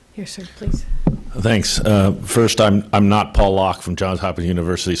 Here, sir, please. Thanks. First, I'm not Paul Locke from Johns Hopkins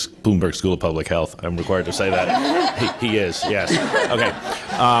University's Bloomberg School of Public Health. I'm required to say that. He is, yes. Okay.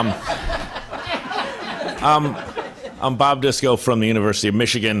 I'm Bob Disco from the University of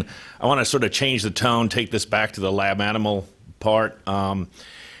Michigan. I want to sort of change the tone, take this back to the lab animal part.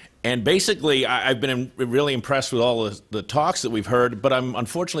 And basically, I've been really impressed with all the talks that we've heard, but I'm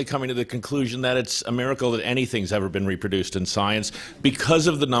unfortunately coming to the conclusion that it's a miracle that anything's ever been reproduced in science because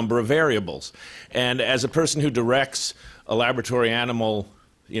of the number of variables. And as a person who directs a laboratory animal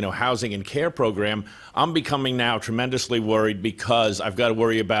housing and care program, I'm becoming now tremendously worried because I've got to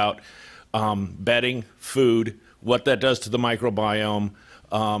worry about bedding, food, what that does to the microbiome,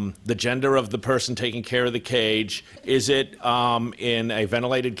 the gender of the person taking care of the cage. Is it in a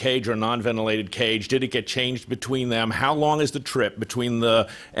ventilated cage or a non-ventilated cage? Did it get changed between them? How long is the trip between the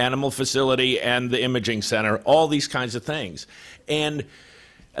animal facility and the imaging center? All these kinds of things. And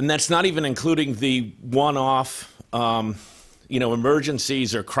that's not even including the one-off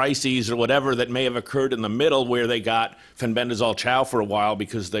emergencies or crises or whatever that may have occurred in the middle where they got fenbendazole chow for a while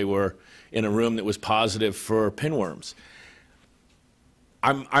because they were in a room that was positive for pinworms.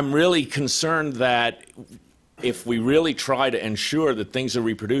 I'm really concerned that if we really try to ensure that things are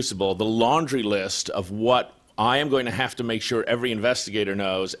reproducible, the laundry list of what I am going to have to make sure every investigator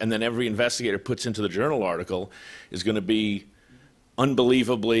knows and then every investigator puts into the journal article is going to be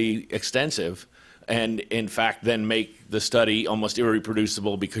unbelievably extensive, and in fact then make the study almost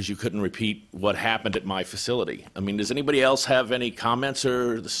irreproducible because you couldn't repeat what happened at my facility. I mean, does anybody else have any comments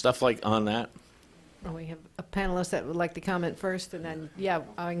or stuff like on that? Well, we have a panelist that would like to comment first, and then, yeah,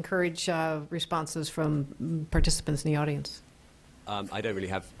 I encourage responses from participants in the audience. I don't really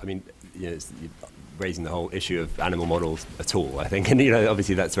have, it's raising the whole issue of animal models at all, I think, and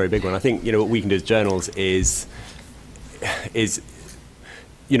obviously that's a very big one. I think what we can do as journals is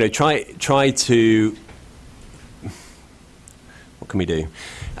try to, what can we do?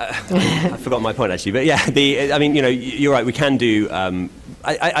 I forgot my point actually, but yeah, you're right, we can do,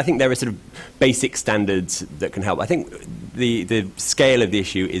 I think there are sort of basic standards that can help. I think the scale of the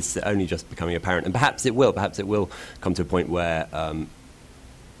issue is only just becoming apparent, and perhaps it will come to a point where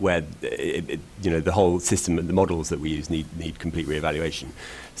the whole system and the models that we use need complete reevaluation.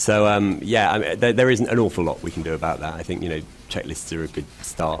 So there isn't an awful lot we can do about that. I think checklists are a good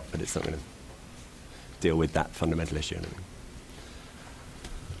start, but it's not going to deal with that fundamental issue.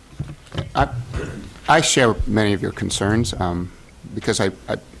 I share many of your concerns because I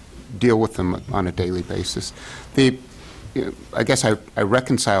deal with them on a daily basis. I guess I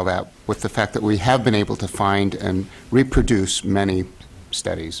reconcile that with the fact that we have been able to find and reproduce many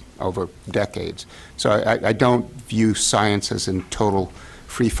studies over decades. So I don't view science as in total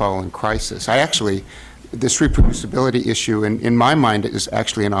free fall and crisis. This reproducibility issue, in my mind, is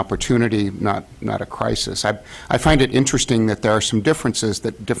actually an opportunity, not a crisis. I find it interesting that there are some differences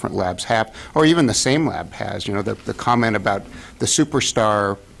that different labs have, or even the same lab has. You know, the comment about the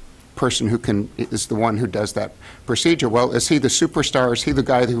superstar person who is the one who does that procedure. Well, is he the superstar, or is he the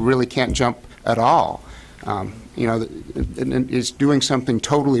guy who really can't jump at all? You know, and is doing something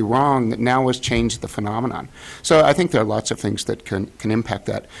totally wrong that now has changed the phenomenon. So I think there are lots of things that can impact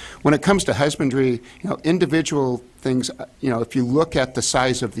that. When it comes to husbandry, you know, individual things, you know, if you look at the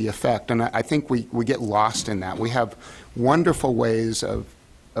size of the effect, and I think we get lost in that. We have wonderful ways of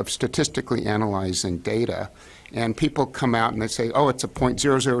statistically analyzing data, and people come out and they say, oh, it's a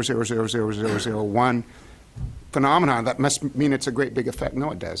 0.00000001 phenomenon. That must mean it's a great big effect.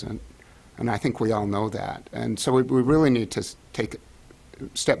 No, it doesn't. And I think we all know that. And so we really need to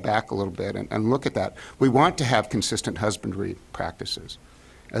step back a little bit and look at that. We want to have consistent husbandry practices,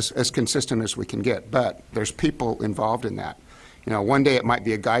 as consistent as we can get. But there's people involved in that. You know, one day it might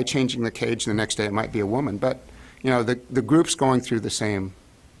be a guy changing the cage, the next day it might be a woman. But, you know, the group's going through the same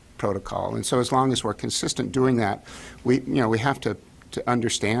protocol. And so as long as we're consistent doing that, we have to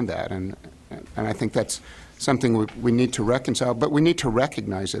understand that. And I think that's something we need to reconcile, but we need to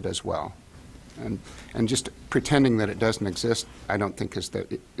recognize it as well. And just pretending that it doesn't exist, I don't think is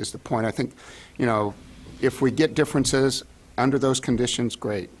the point. I think, you know, if we get differences under those conditions,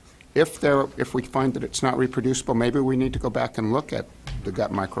 great. If we find that it's not reproducible, maybe we need to go back and look at the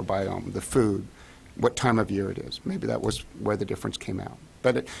gut microbiome, the food, what time of year it is. Maybe that was where the difference came out.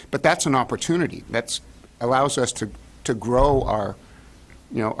 But that's an opportunity. That allows us to grow our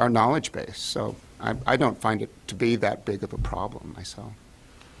knowledge base. So I don't find it to be that big of a problem myself.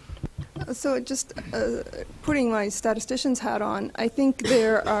 So just putting my statistician's hat on, I think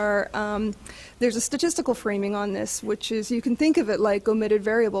there's a statistical framing on this, which is you can think of it like omitted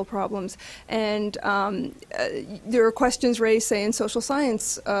variable problems. And there are questions raised, say, in social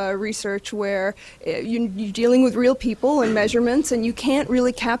science research where you're dealing with real people and measurements, and you can't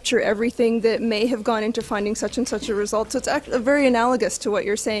really capture everything that may have gone into finding such and such a result. So it's actually very analogous to what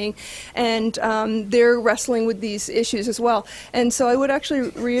you're saying. And they're wrestling with these issues as well. And so I would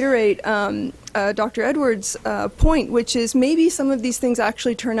actually reiterate Dr. Edwards' point, which is maybe some of these things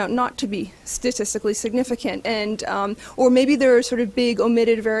actually turn out not to be statistically significant, and or maybe there are sort of big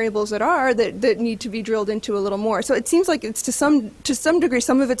omitted variables that need to be drilled into a little more. So it seems like it's to some degree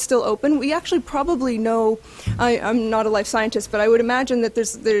some of it's still open. We actually probably know. I'm not a life scientist, but I would imagine that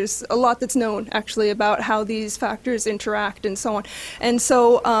there's a lot that's known actually about how these factors interact and so on. And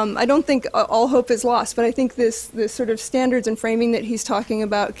so I don't think all hope is lost, but I think this sort of standards and framing that he's talking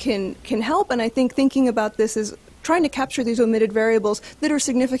about can help. And I think thinking about this is trying to capture these omitted variables that are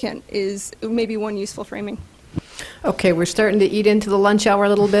significant is maybe one useful framing. Okay, we're starting to eat into the lunch hour a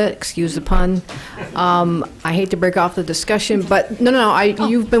little bit. Excuse the pun. I hate to break off the discussion, but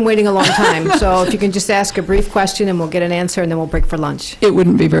you've been waiting a long time. So if you can just ask a brief question and we'll get an answer and then we'll break for lunch. It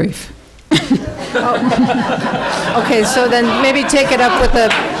wouldn't be brief. Okay, so then maybe take it up with the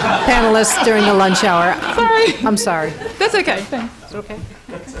panelists during the lunch hour. Sorry. I'm sorry. That's okay. Thanks. Is it okay?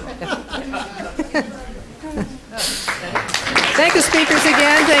 Thank the speakers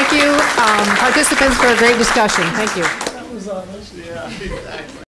again. Thank you, participants, for a great discussion. Thank you.